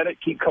unapologetic.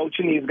 Keep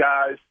coaching these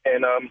guys.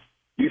 And,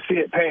 you see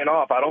it paying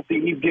off. I don't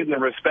think he's getting the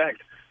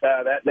respect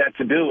that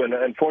to do. And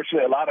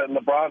unfortunately, a lot of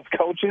LeBron's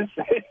coaches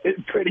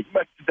pretty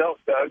much don't,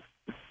 Doug.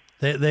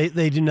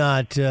 They do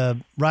not.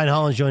 Ryan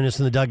Hollins joined us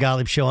on the Doug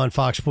Gottlieb Show on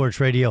Fox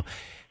Sports Radio.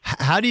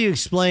 How do you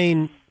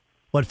explain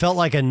what felt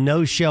like a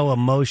no-show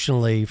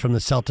emotionally from the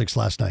Celtics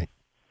last night?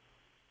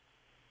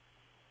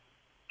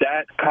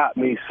 That caught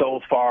me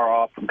so far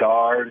off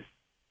guard.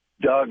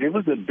 Doug, it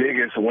was the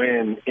biggest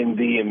win in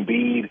the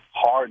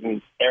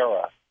Embiid-Harden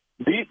era.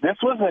 This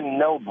was a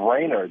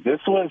no-brainer. This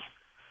was,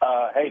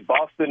 hey,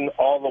 Boston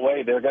all the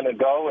way. They're going to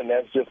go, and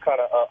that's just kind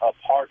of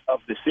a part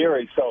of the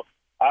series. So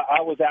I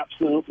was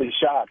absolutely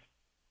shocked.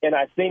 And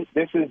I think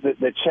this is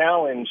the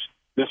challenge,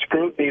 the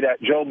scrutiny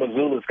that Joe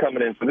Mazzulla is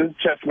coming in. So this is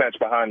a chess match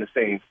behind the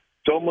scenes.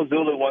 Joe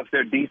Mazzulla wants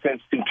their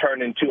defense to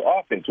turn into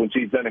offense, which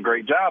he's done a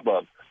great job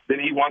of. Then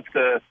he wants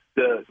the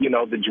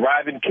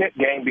drive and kick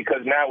game,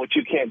 because now what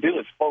you can't do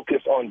is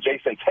focus on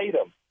Jason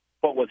Tatum.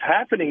 But what's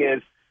happening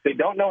is they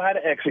don't know how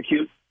to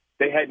execute.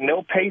 They had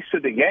no pace to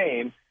the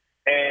game,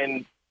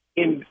 and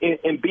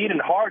Embiid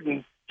and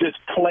Harden just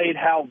played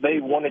how they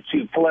wanted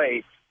to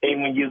play.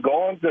 And when you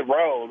go on the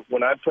road,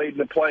 when I played in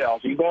the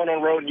playoffs, you go on the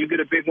road and you get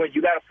a big win,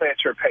 you got to play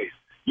at your pace.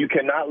 You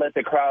cannot let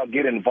the crowd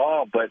get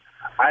involved. But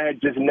I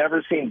had just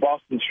never seen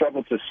Boston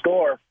struggle to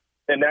score.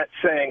 And that's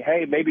saying,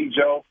 hey, maybe,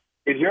 Joe,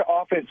 is your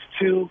offense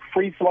too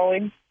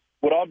free-flowing?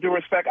 With all due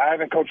respect, I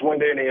haven't coached one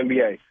day in the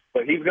NBA.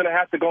 But he's going to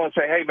have to go and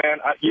say, hey, man,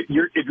 if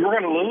you're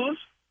going to lose,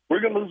 we're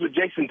going to lose with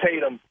Jason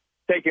Tatum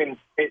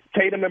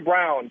Tatum and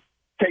Brown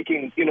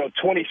taking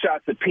 20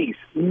 shots apiece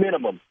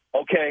minimum.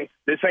 Okay,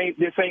 this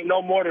ain't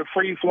no more than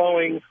free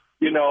flowing.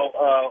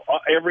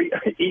 Every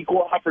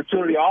equal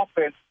opportunity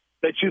offense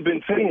that you've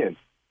been seeing.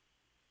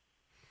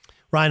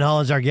 Ryan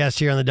Hollins, our guest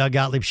here on the Doug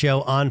Gottlieb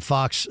Show on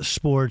Fox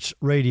Sports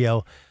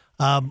Radio.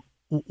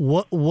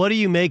 What do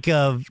you make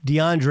of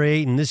DeAndre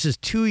Ayton? This is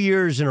 2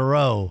 years in a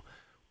row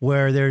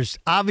where there's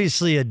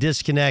obviously a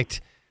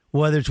disconnect,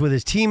 whether it's with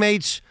his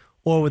teammates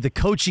or with the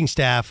coaching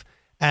staff,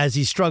 as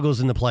he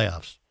struggles in the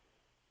playoffs.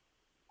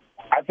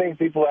 I think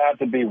people have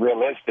to be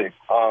realistic.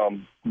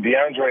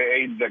 DeAndre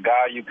Ayton's a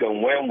guy you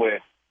can win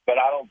with, but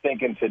I don't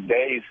think in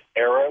today's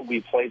era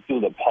we play through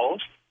the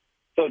post.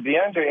 So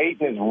DeAndre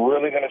Ayton is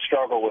really going to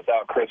struggle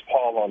without Chris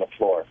Paul on the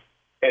floor.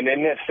 And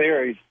in this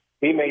series,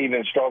 he may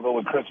even struggle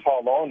with Chris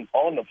Paul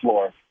on the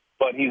floor,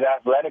 but he's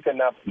athletic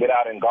enough to get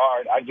out and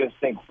guard. I just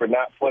think we're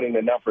not putting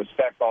enough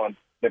respect on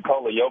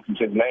Nikola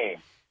Jokic's name.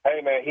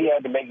 Hey, man, he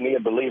had to make me a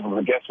believer.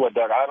 But guess what,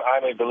 Doug?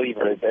 I'm a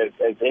believer.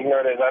 As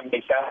ignorant as I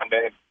may sound,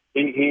 man,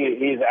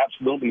 he's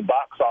absolutely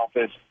box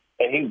office,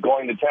 and he's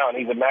going to town.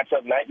 He's a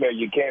matchup nightmare.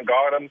 You can't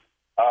guard him.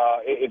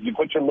 If you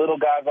put your little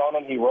guys on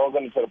him, he rolls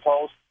them into the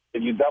post.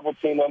 If you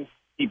double-team him,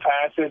 he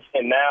passes.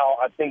 And now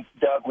I think,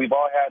 Doug, we've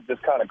all had this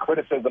kind of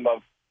criticism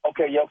of,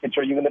 okay, Jokic,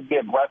 are you going to be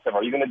aggressive?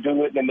 Are you going to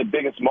do it in the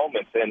biggest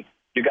moments? And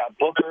you got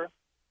Booker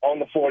on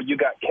the floor. You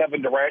got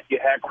Kevin Durant. You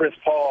had Chris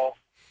Paul.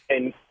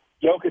 And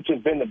Jokic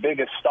has been the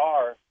biggest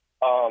star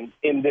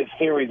in this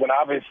series. And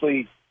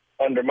obviously,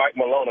 under Mike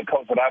Malone, a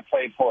coach that I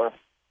played for,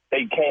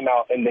 they came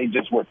out and they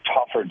just were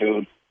tougher,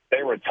 dude.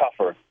 They were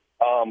tougher.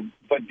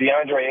 But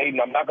DeAndre Ayton,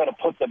 I'm not going to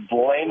put the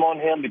blame on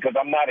him because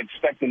I'm not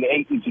expecting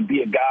Ayton to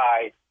be a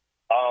guy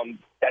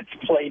that's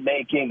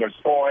playmaking or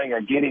scoring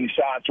or getting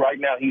shots. Right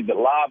now, he's a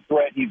lob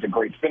threat. He's a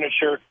great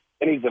finisher,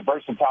 and he's a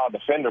versatile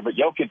defender. But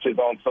Jokic is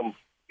on some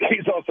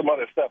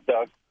other stuff,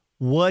 Doug.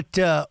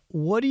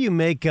 What do you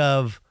make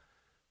of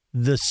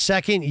the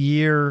second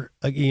year?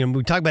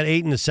 We talk about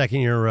Ayton the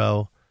second year in a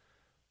row.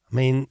 I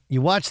mean,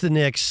 you watch the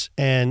Knicks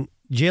and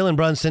Jalen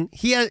Brunson.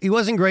 He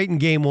wasn't great in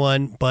game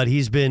one, but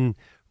he's been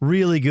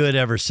really good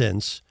ever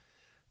since.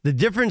 The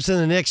difference in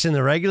the Knicks in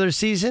the regular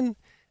season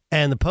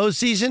and the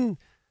postseason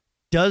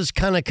does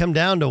kind of come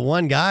down to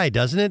one guy,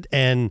 doesn't it?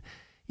 And,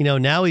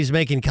 now he's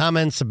making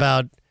comments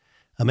about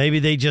maybe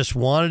they just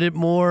wanted it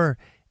more.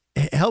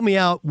 Help me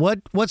out.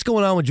 What's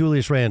going on with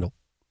Julius Randle?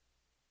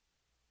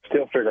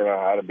 Still figuring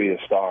out how to be a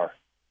star.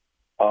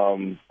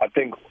 I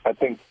think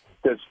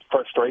there's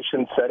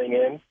frustration setting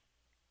in.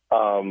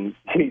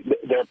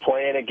 They're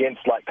playing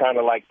against kind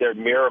of their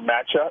mirror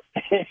matchup,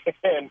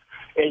 and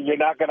you're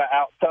not going to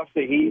out-tough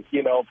the Heat,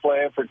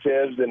 playing for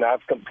Tibbs, and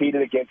I've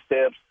competed against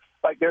Tibbs.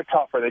 They're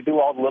tougher. They do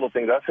all the little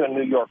things. That's when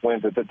New York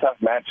wins. It's a tough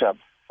matchup.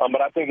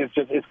 But I think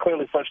it's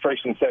clearly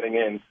frustration setting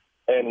in.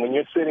 And when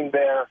you're sitting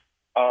there,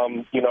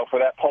 for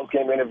that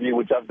post-game interview,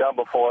 which I've done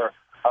before,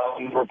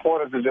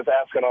 reporters are just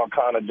asking all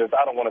kind of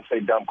I don't want to say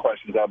dumb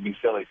questions. That would be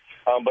silly.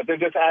 But they're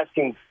just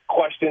asking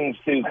questions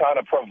to kind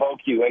of provoke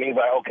you. And he's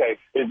like, okay,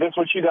 is this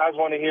what you guys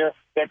want to hear?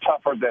 They're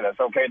tougher than us,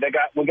 okay?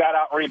 We got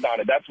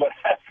out-rebounded. That's what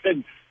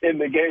happened in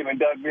the game. And,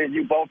 Doug,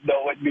 you both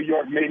know what New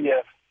York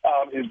media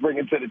is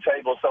bringing to the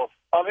table. So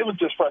it was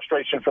just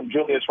frustration from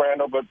Julius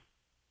Randle. But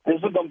this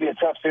is going to be a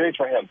tough series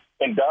for him.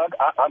 And, Doug,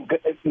 I'm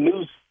good.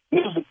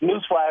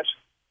 Newsflash,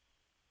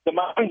 the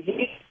Miami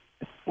Heat.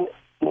 Wait!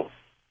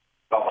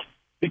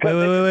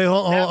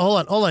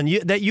 Hold on.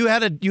 You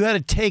had a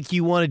take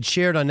you wanted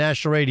shared on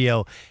national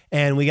radio,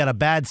 and we got a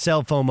bad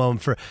cell phone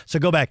moment so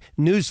go back.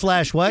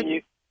 Newsflash, what?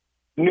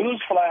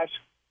 Newsflash,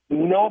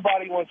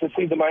 nobody wants to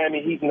see the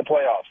Miami Heat in the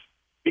playoffs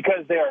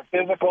because they are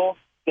physical,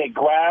 they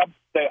grab,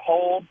 they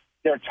hold,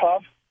 they're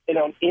tough, and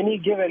on any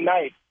given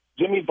night,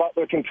 Jimmy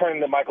Butler can turn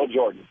into Michael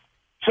Jordan.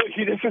 So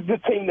this is the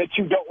team that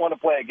you don't want to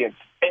play against.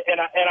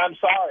 And I'm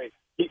sorry,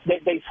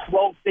 they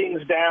slow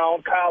things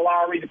down. Kyle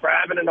Lowry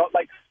grabbing and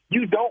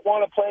you don't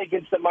want to play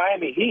against the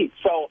Miami Heat.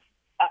 So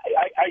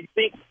I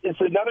think it's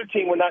another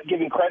team we're not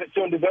giving credit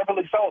to, and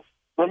deservedly so.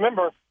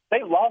 Remember,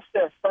 they lost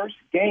their first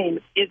game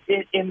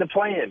in the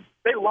play-in.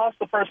 They lost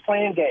the first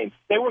play-in game.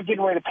 They were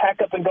getting ready to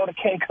pack up and go to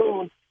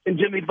Cancun, and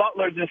Jimmy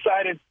Butler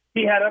decided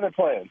he had other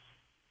plans.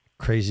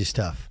 Crazy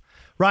stuff.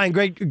 Ryan,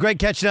 great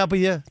catching up with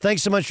you.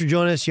 Thanks so much for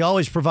joining us. You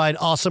always provide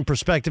awesome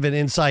perspective and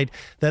insight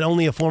that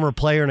only a former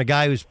player and a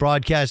guy who's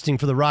broadcasting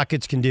for the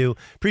Rockets can do.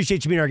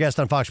 Appreciate you being our guest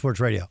on Fox Sports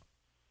Radio.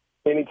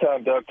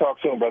 Anytime, Doug. Talk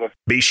soon, brother.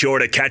 Be sure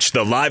to catch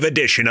the live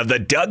edition of the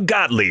Doug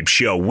Gottlieb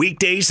Show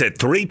weekdays at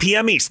 3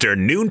 p.m.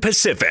 Eastern, noon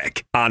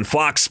Pacific on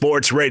Fox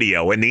Sports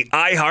Radio and the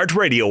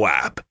iHeartRadio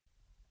app.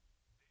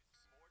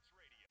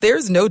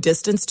 There's no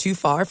distance too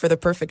far for the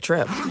perfect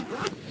trip.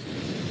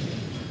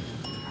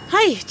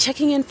 Hi,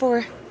 checking in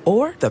for...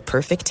 Or the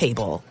perfect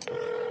table.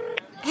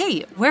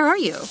 Hey, where are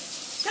you?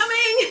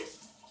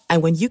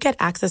 And when you get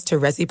access to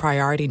Resi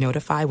Priority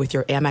Notify with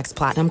your Amex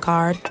Platinum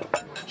card...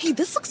 Hey,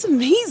 this looks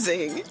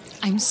amazing.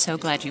 I'm so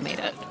glad you made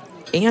it.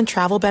 And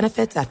travel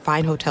benefits at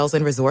fine hotels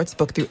and resorts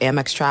booked through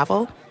Amex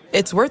Travel,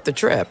 it's worth the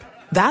trip.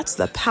 That's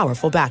the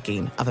powerful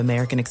backing of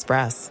American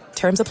Express.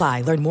 Terms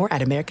apply. Learn more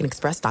at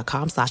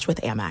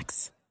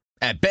americanexpress.com/withAmex.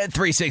 At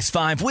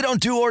Bet365, we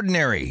don't do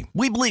ordinary.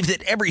 We believe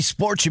that every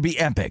sport should be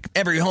epic.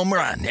 Every home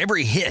run,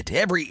 every hit,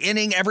 every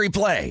inning, every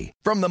play.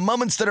 From the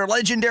moments that are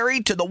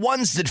legendary to the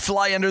ones that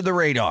fly under the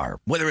radar.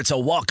 Whether it's a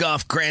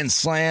walk-off grand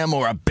slam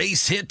or a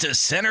base hit to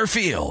center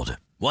field.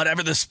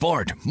 Whatever the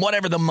sport,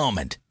 whatever the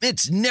moment.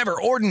 It's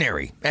never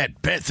ordinary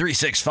at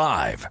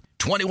Bet365.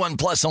 21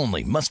 plus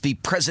only. Must be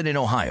present in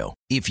Ohio.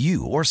 If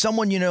you or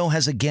someone you know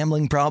has a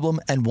gambling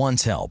problem and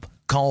wants help,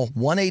 call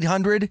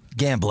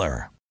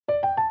 1-800-GAMBLER.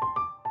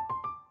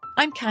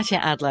 I'm Katya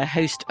Adler,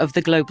 host of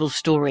The Global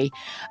Story.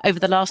 Over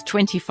the last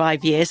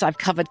 25 years, I've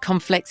covered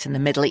conflicts in the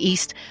Middle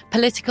East,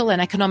 political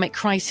and economic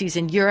crises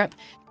in Europe,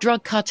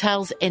 drug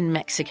cartels in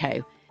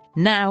Mexico.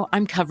 Now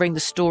I'm covering the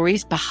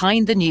stories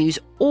behind the news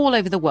all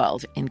over the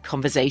world in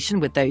conversation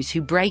with those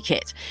who break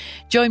it.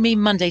 Join me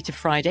Monday to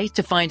Friday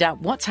to find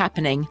out what's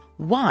happening,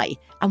 why,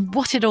 and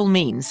what it all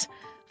means.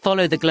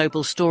 Follow The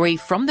Global Story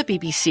from the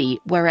BBC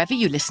wherever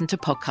you listen to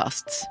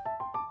podcasts.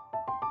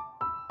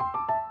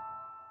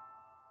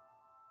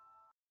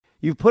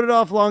 You've put it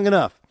off long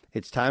enough.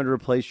 It's time to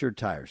replace your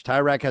tires.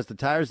 Tire Rack has the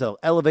tires that'll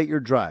elevate your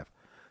drive.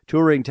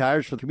 Touring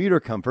tires for commuter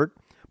comfort,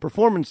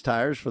 performance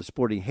tires for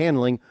sporty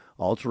handling,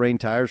 all-terrain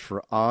tires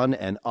for on-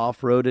 and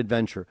off-road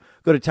adventure.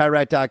 Go to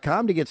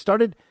TireRack.com to get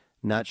started.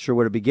 Not sure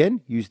where to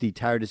begin? Use the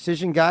Tire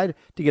Decision Guide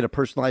to get a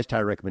personalized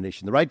tire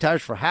recommendation. The right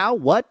tires for how,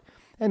 what,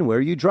 and where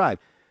you drive.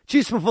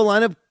 Choose from a full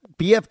line of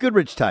BF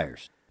Goodrich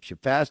tires.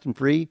 Ship fast and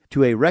free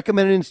to a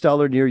recommended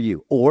installer near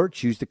you, or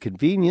choose the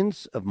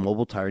convenience of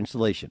mobile tire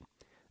installation.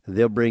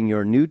 They'll bring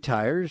your new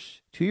tires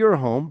to your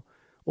home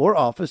or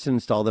office and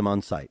install them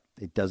on site.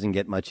 It doesn't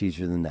get much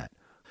easier than that.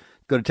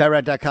 Go to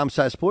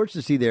TireRack.com/sports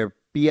to see their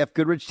BF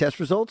Goodrich test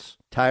results,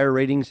 tire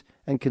ratings,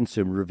 and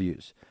consumer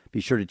reviews.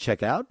 Be sure to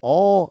check out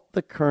all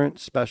the current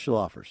special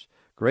offers.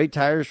 Great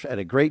tires at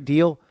a great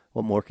deal.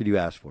 What more could you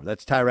ask for?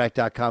 That's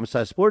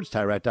TireRack.com/sports,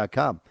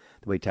 TireRack.com,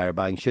 the way tire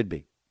buying should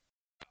be.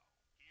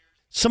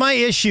 So my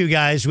issue,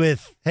 guys,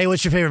 with, hey,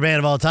 what's your favorite band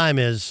of all time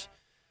is,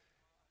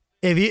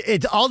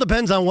 it all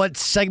depends on what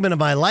segment of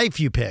my life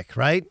you pick,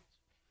 right?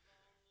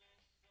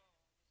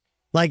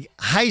 Like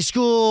high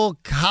school,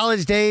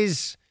 college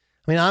days,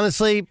 I mean,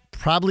 honestly,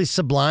 probably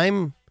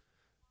Sublime,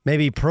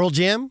 maybe Pearl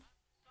Jam.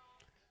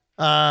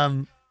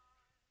 But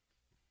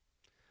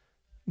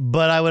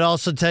I would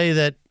also tell you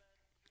that,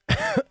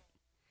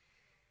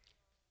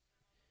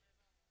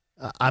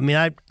 I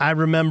mean, I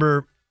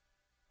remember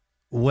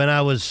when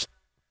I was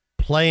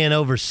playing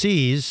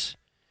overseas,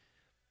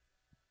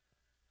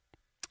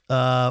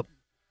 and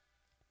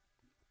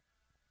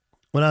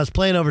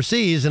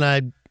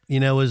I,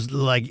 was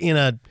like in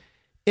a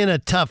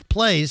tough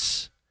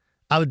place,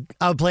 I would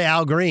play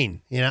Al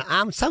Green.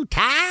 I'm so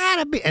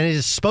tired of and it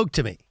just spoke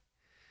to me.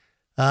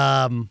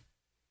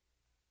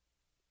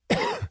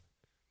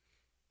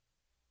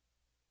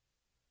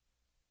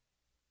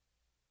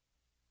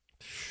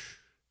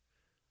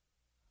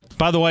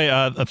 By the way,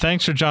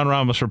 thanks for John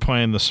Ramos for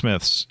playing the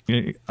Smiths.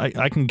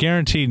 I can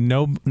guarantee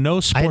no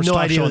sports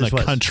talk show in the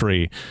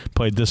country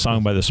played this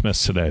song by the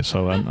Smiths today,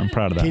 so I'm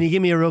proud of that. Can you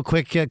give me a real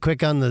quick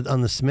on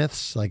the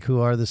Smiths? Like, who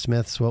are the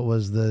Smiths? What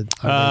was are they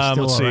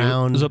still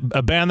around? It was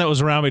a band that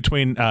was around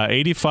between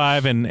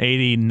 85 and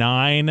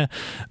 89.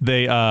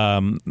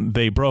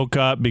 They broke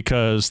up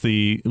because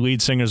the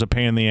lead singer's a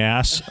pain in the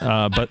ass.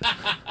 But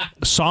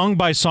song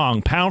by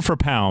song, pound for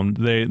pound,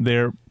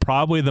 they're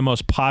probably the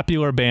most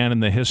popular band in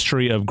the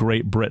history of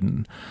Great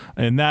Britain,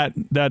 and that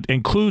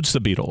includes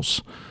the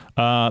Beatles.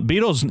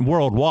 Beatles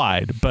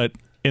worldwide, but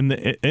in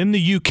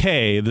the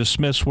UK, the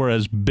Smiths were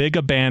as big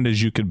a band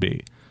as you could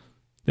be.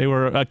 They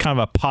were a kind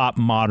of a pop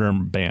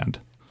modern band.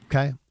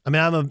 Okay, I mean,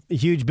 I'm a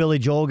huge Billy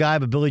Joel guy,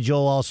 but Billy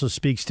Joel also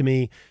speaks to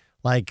me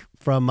like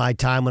from my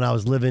time when I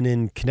was living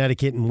in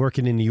Connecticut and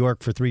working in New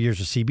York for 3 years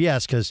with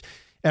CBS, because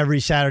every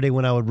Saturday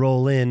when I would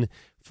roll in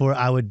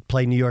I would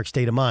play New York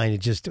State of Mind. It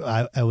just,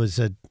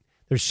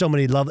 there's so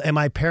many love, and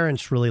my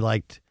parents really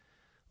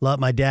loved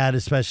my dad,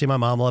 especially my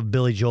mom loved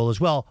Billy Joel as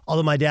well.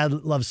 Although my dad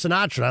loves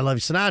Sinatra, I love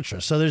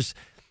Sinatra. So it's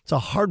a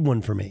hard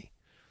one for me.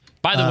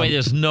 By the way,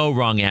 there's no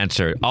wrong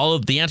answer. All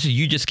of the answers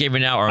you just gave right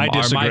now are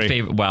my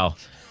favorite. Well,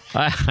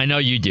 I know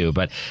you do,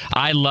 but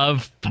I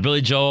love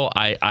Billy Joel.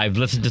 I've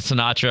listened to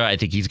Sinatra. I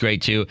think he's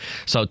great too.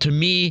 So to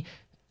me,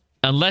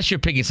 unless you're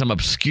picking some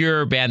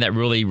obscure band that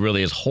really,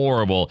 really is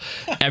horrible,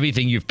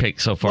 everything you've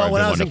picked so far has been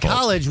when I wonderful. was in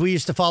college, we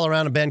used to follow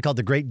around a band called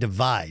The Great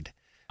Divide.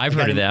 I've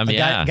heard of them,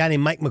 yeah. A guy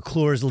named Mike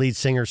McClure is the lead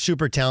singer,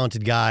 super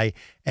talented guy,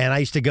 and I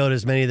used to go to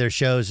as many of their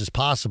shows as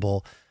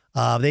possible.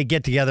 They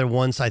get together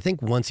once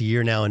a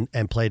year now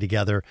and play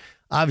together.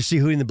 Obviously,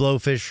 Hootie and the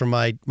Blowfish from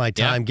my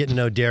time, getting to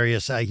know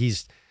Darius.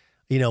 He's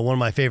one of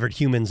my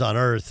favorite humans on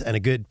earth and a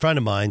good friend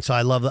of mine. So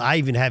I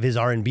even have his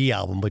R&B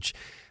album, which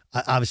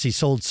obviously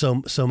sold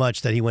so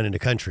much that he went into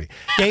country.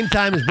 Game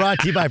Time is brought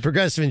to you by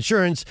Progressive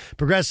Insurance.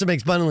 Progressive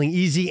makes bundling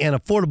easy and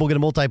affordable. Get a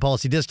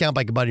multi-policy discount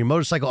by combining your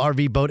motorcycle,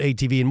 RV, boat,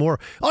 ATV, and more.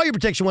 All your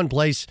protection one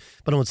place.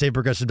 But don't save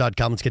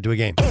Progressive.com. Let's get to a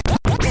game. Game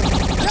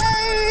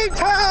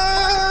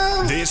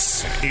time!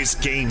 This is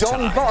Game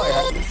Time.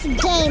 It's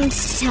game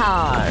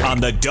time. On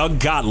the Doug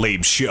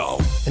Gottlieb Show.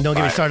 And don't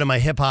get me started on my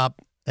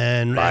hip-hop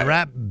and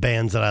rap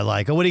bands that I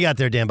like. Oh, what do you got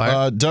there, Dan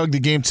Byer? Doug, the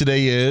game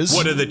today is...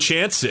 What are the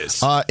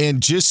chances? And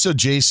just so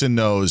Jason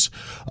knows,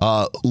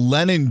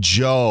 Lennon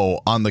Joe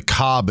on the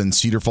Cobb in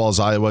Cedar Falls,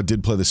 Iowa,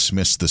 did play the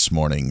Smiths this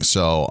morning.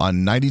 So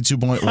on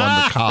 92.1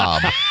 the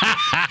Cobb,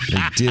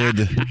 they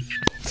did...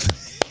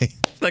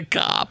 The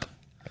Cobb.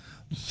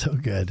 So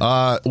good.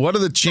 What are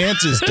the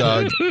chances,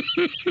 Doug?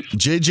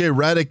 JJ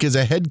Redick is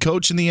a head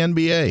coach in the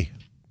NBA.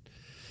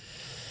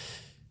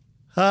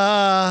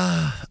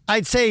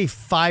 I'd say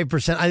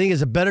 5%. I think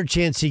there's a better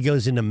chance he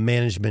goes into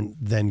management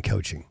than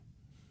coaching.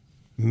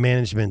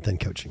 Management than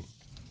coaching.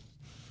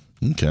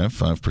 Okay,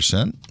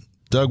 5%.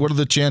 Doug, what are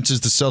the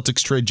chances the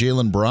Celtics trade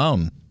Jaylen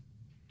Brown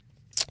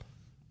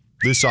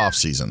this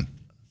offseason?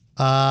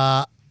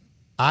 I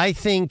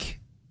think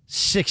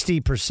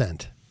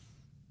 60%.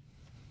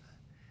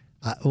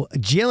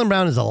 Jaylen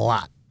Brown is a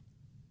lot.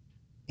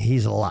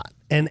 He's a lot.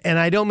 And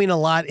I don't mean a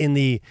lot in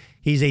the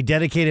he's a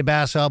dedicated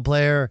basketball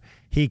player.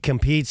 He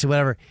competes,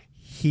 whatever.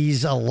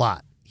 He's a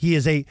lot. He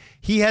has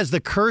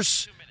the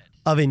curse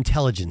of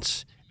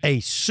intelligence. A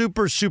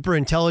super, super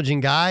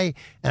intelligent guy.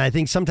 And I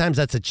think sometimes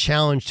that's a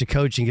challenge to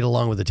coach and get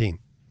along with the team.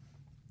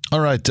 All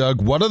right,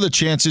 Doug. What are the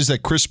chances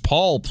that Chris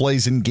Paul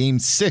plays in Game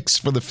 6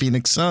 for the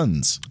Phoenix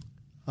Suns?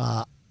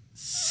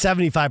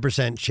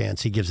 75%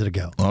 chance he gives it a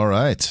go. All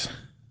right.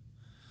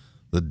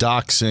 The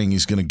doc saying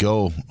he's going to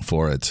go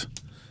for it.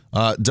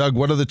 Doug,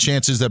 what are the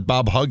chances that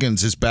Bob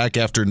Huggins is back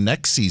after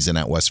next season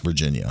at West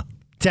Virginia?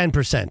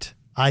 10%.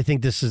 I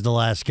think this is the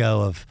last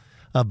go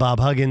of Bob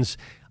Huggins.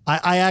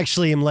 I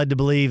actually am led to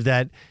believe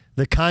that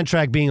the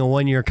contract being a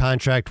one-year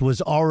contract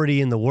was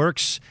already in the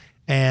works,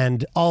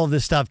 and all of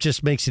this stuff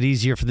just makes it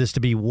easier for this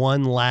to be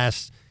one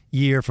last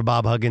year for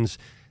Bob Huggins.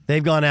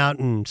 They've gone out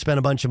and spent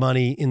a bunch of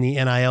money in the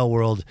NIL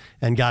world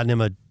and gotten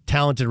him a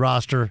talented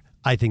roster.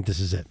 I think this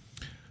is it.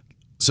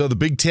 So the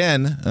Big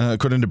Ten,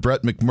 according to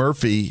Brett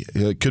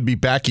McMurphy, could be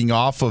backing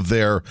off of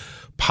their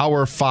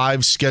Power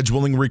 5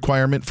 scheduling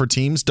requirement for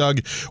teams.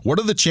 Doug, what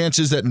are the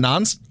chances that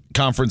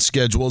non-conference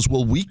schedules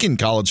will weaken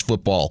college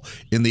football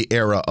in the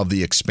era of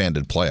the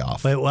expanded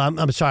playoff? Wait, well,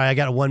 I'm sorry. I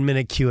got a 1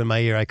 minute cue in my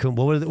ear. I couldn't.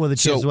 What are the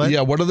chances?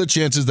 What are the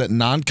chances that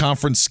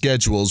non-conference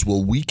schedules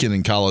will weaken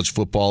in college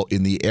football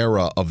in the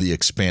era of the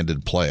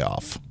expanded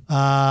playoff?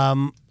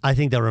 I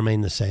think they'll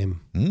remain the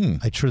same.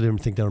 I truly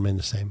think they'll remain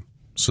the same.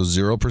 So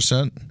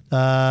 0%?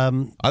 I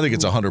think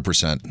it's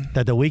 100%.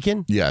 That the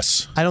weekend?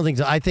 Yes. I don't think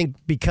so. I think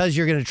because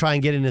you're going to try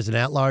and get in as an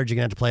at-large, you're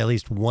going to have to play at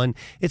least one.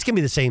 It's going to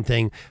be the same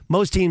thing.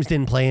 Most teams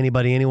didn't play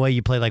anybody anyway.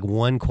 You play like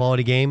one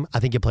quality game. I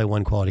think you play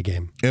one quality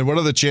game. And what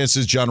are the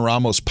chances John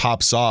Ramos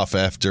pops off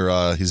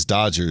after his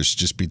Dodgers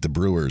just beat the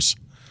Brewers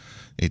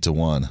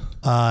 8-1?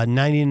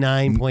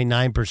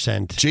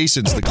 99.9%.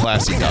 Jason's the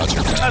classy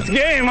Dodger fan. That's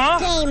game, huh?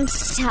 Game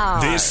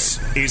time.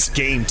 This is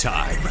Game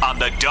Time on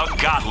the Doug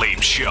Gottlieb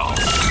Show.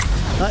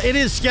 It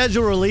is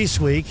schedule release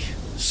week,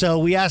 so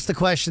we asked the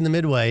question the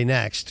midway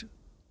next.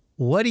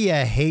 What do you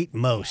hate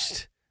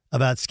most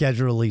about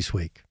schedule release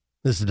week?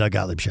 This is the Doug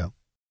Gottlieb Show.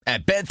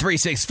 At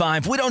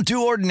Bet365, we don't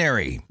do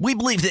ordinary. We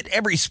believe that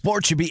every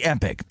sport should be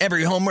epic.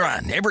 Every home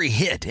run, every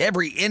hit,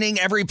 every inning,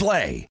 every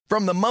play.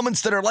 From the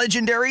moments that are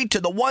legendary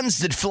to the ones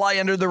that fly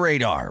under the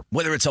radar.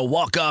 Whether it's a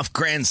walk-off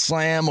grand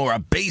slam or a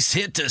base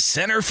hit to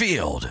center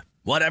field.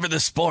 Whatever the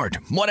sport,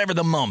 whatever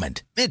the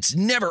moment, it's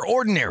never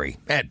ordinary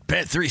at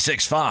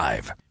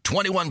Bet365.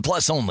 21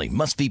 plus only.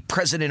 Must be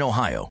present in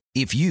Ohio.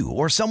 If you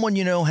or someone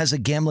you know has a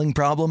gambling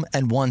problem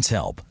and wants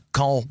help,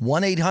 call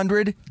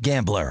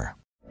 1-800-GAMBLER.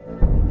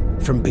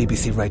 From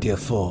BBC Radio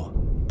 4,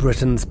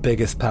 Britain's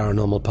biggest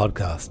paranormal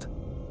podcast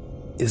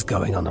is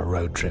going on a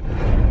road trip.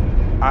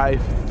 I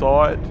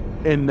thought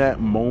in that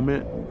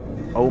moment,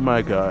 oh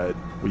my God,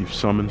 we've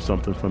summoned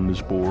something from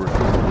this board.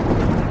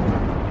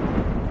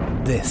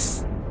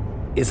 This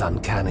is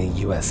Uncanny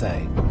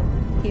USA.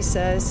 He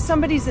says,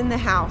 somebody's in the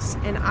house,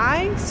 and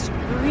I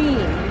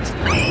screamed.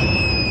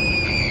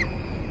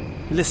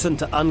 Listen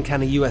to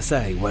Uncanny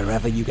USA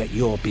wherever you get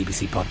your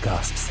BBC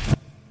podcasts,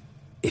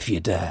 if you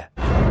dare.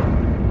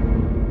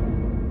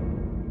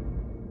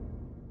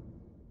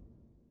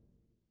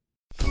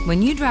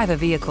 When you drive a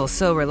vehicle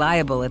so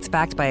reliable it's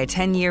backed by a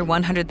 10-year,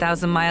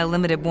 100,000-mile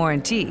limited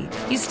warranty,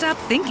 you stop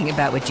thinking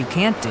about what you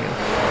can't do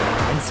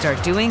and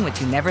start doing what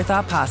you never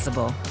thought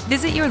possible.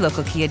 Visit your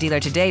local Kia dealer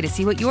today to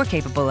see what you're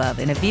capable of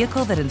in a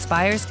vehicle that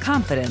inspires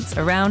confidence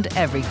around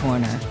every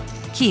corner.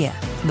 Kia,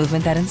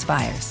 movement that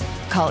inspires.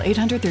 Call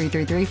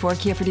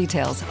 800-333-4KIA for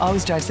details.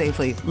 Always drive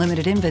safely.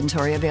 Limited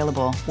inventory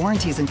available.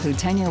 Warranties include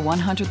 10-year,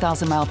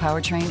 100,000-mile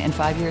powertrain and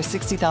 5-year,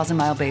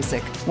 60,000-mile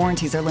basic.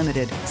 Warranties are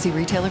limited. See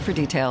retailer for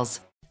details.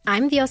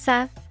 I'm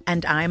Diosa.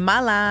 And I'm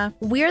Mala.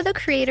 We're the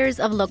creators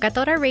of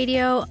Locatora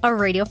Radio, a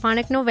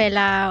radiophonic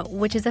novela,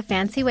 which is a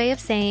fancy way of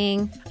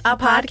saying a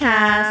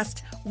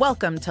podcast.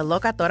 Welcome to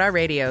Locatora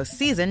Radio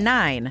Season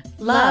 9.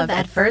 Love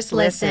at First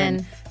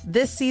Listen.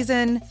 This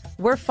season,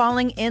 we're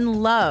falling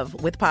in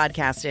love with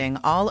podcasting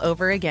all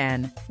over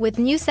again. With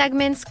new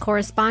segments,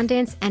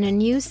 correspondence, and a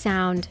new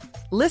sound.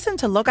 Listen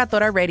to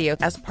Locatora Radio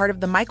as part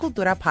of the My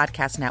Cultura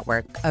Podcast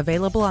Network.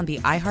 Available on the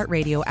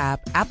iHeartRadio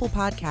app, Apple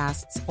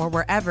Podcasts, or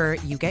wherever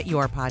you get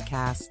your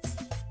podcasts.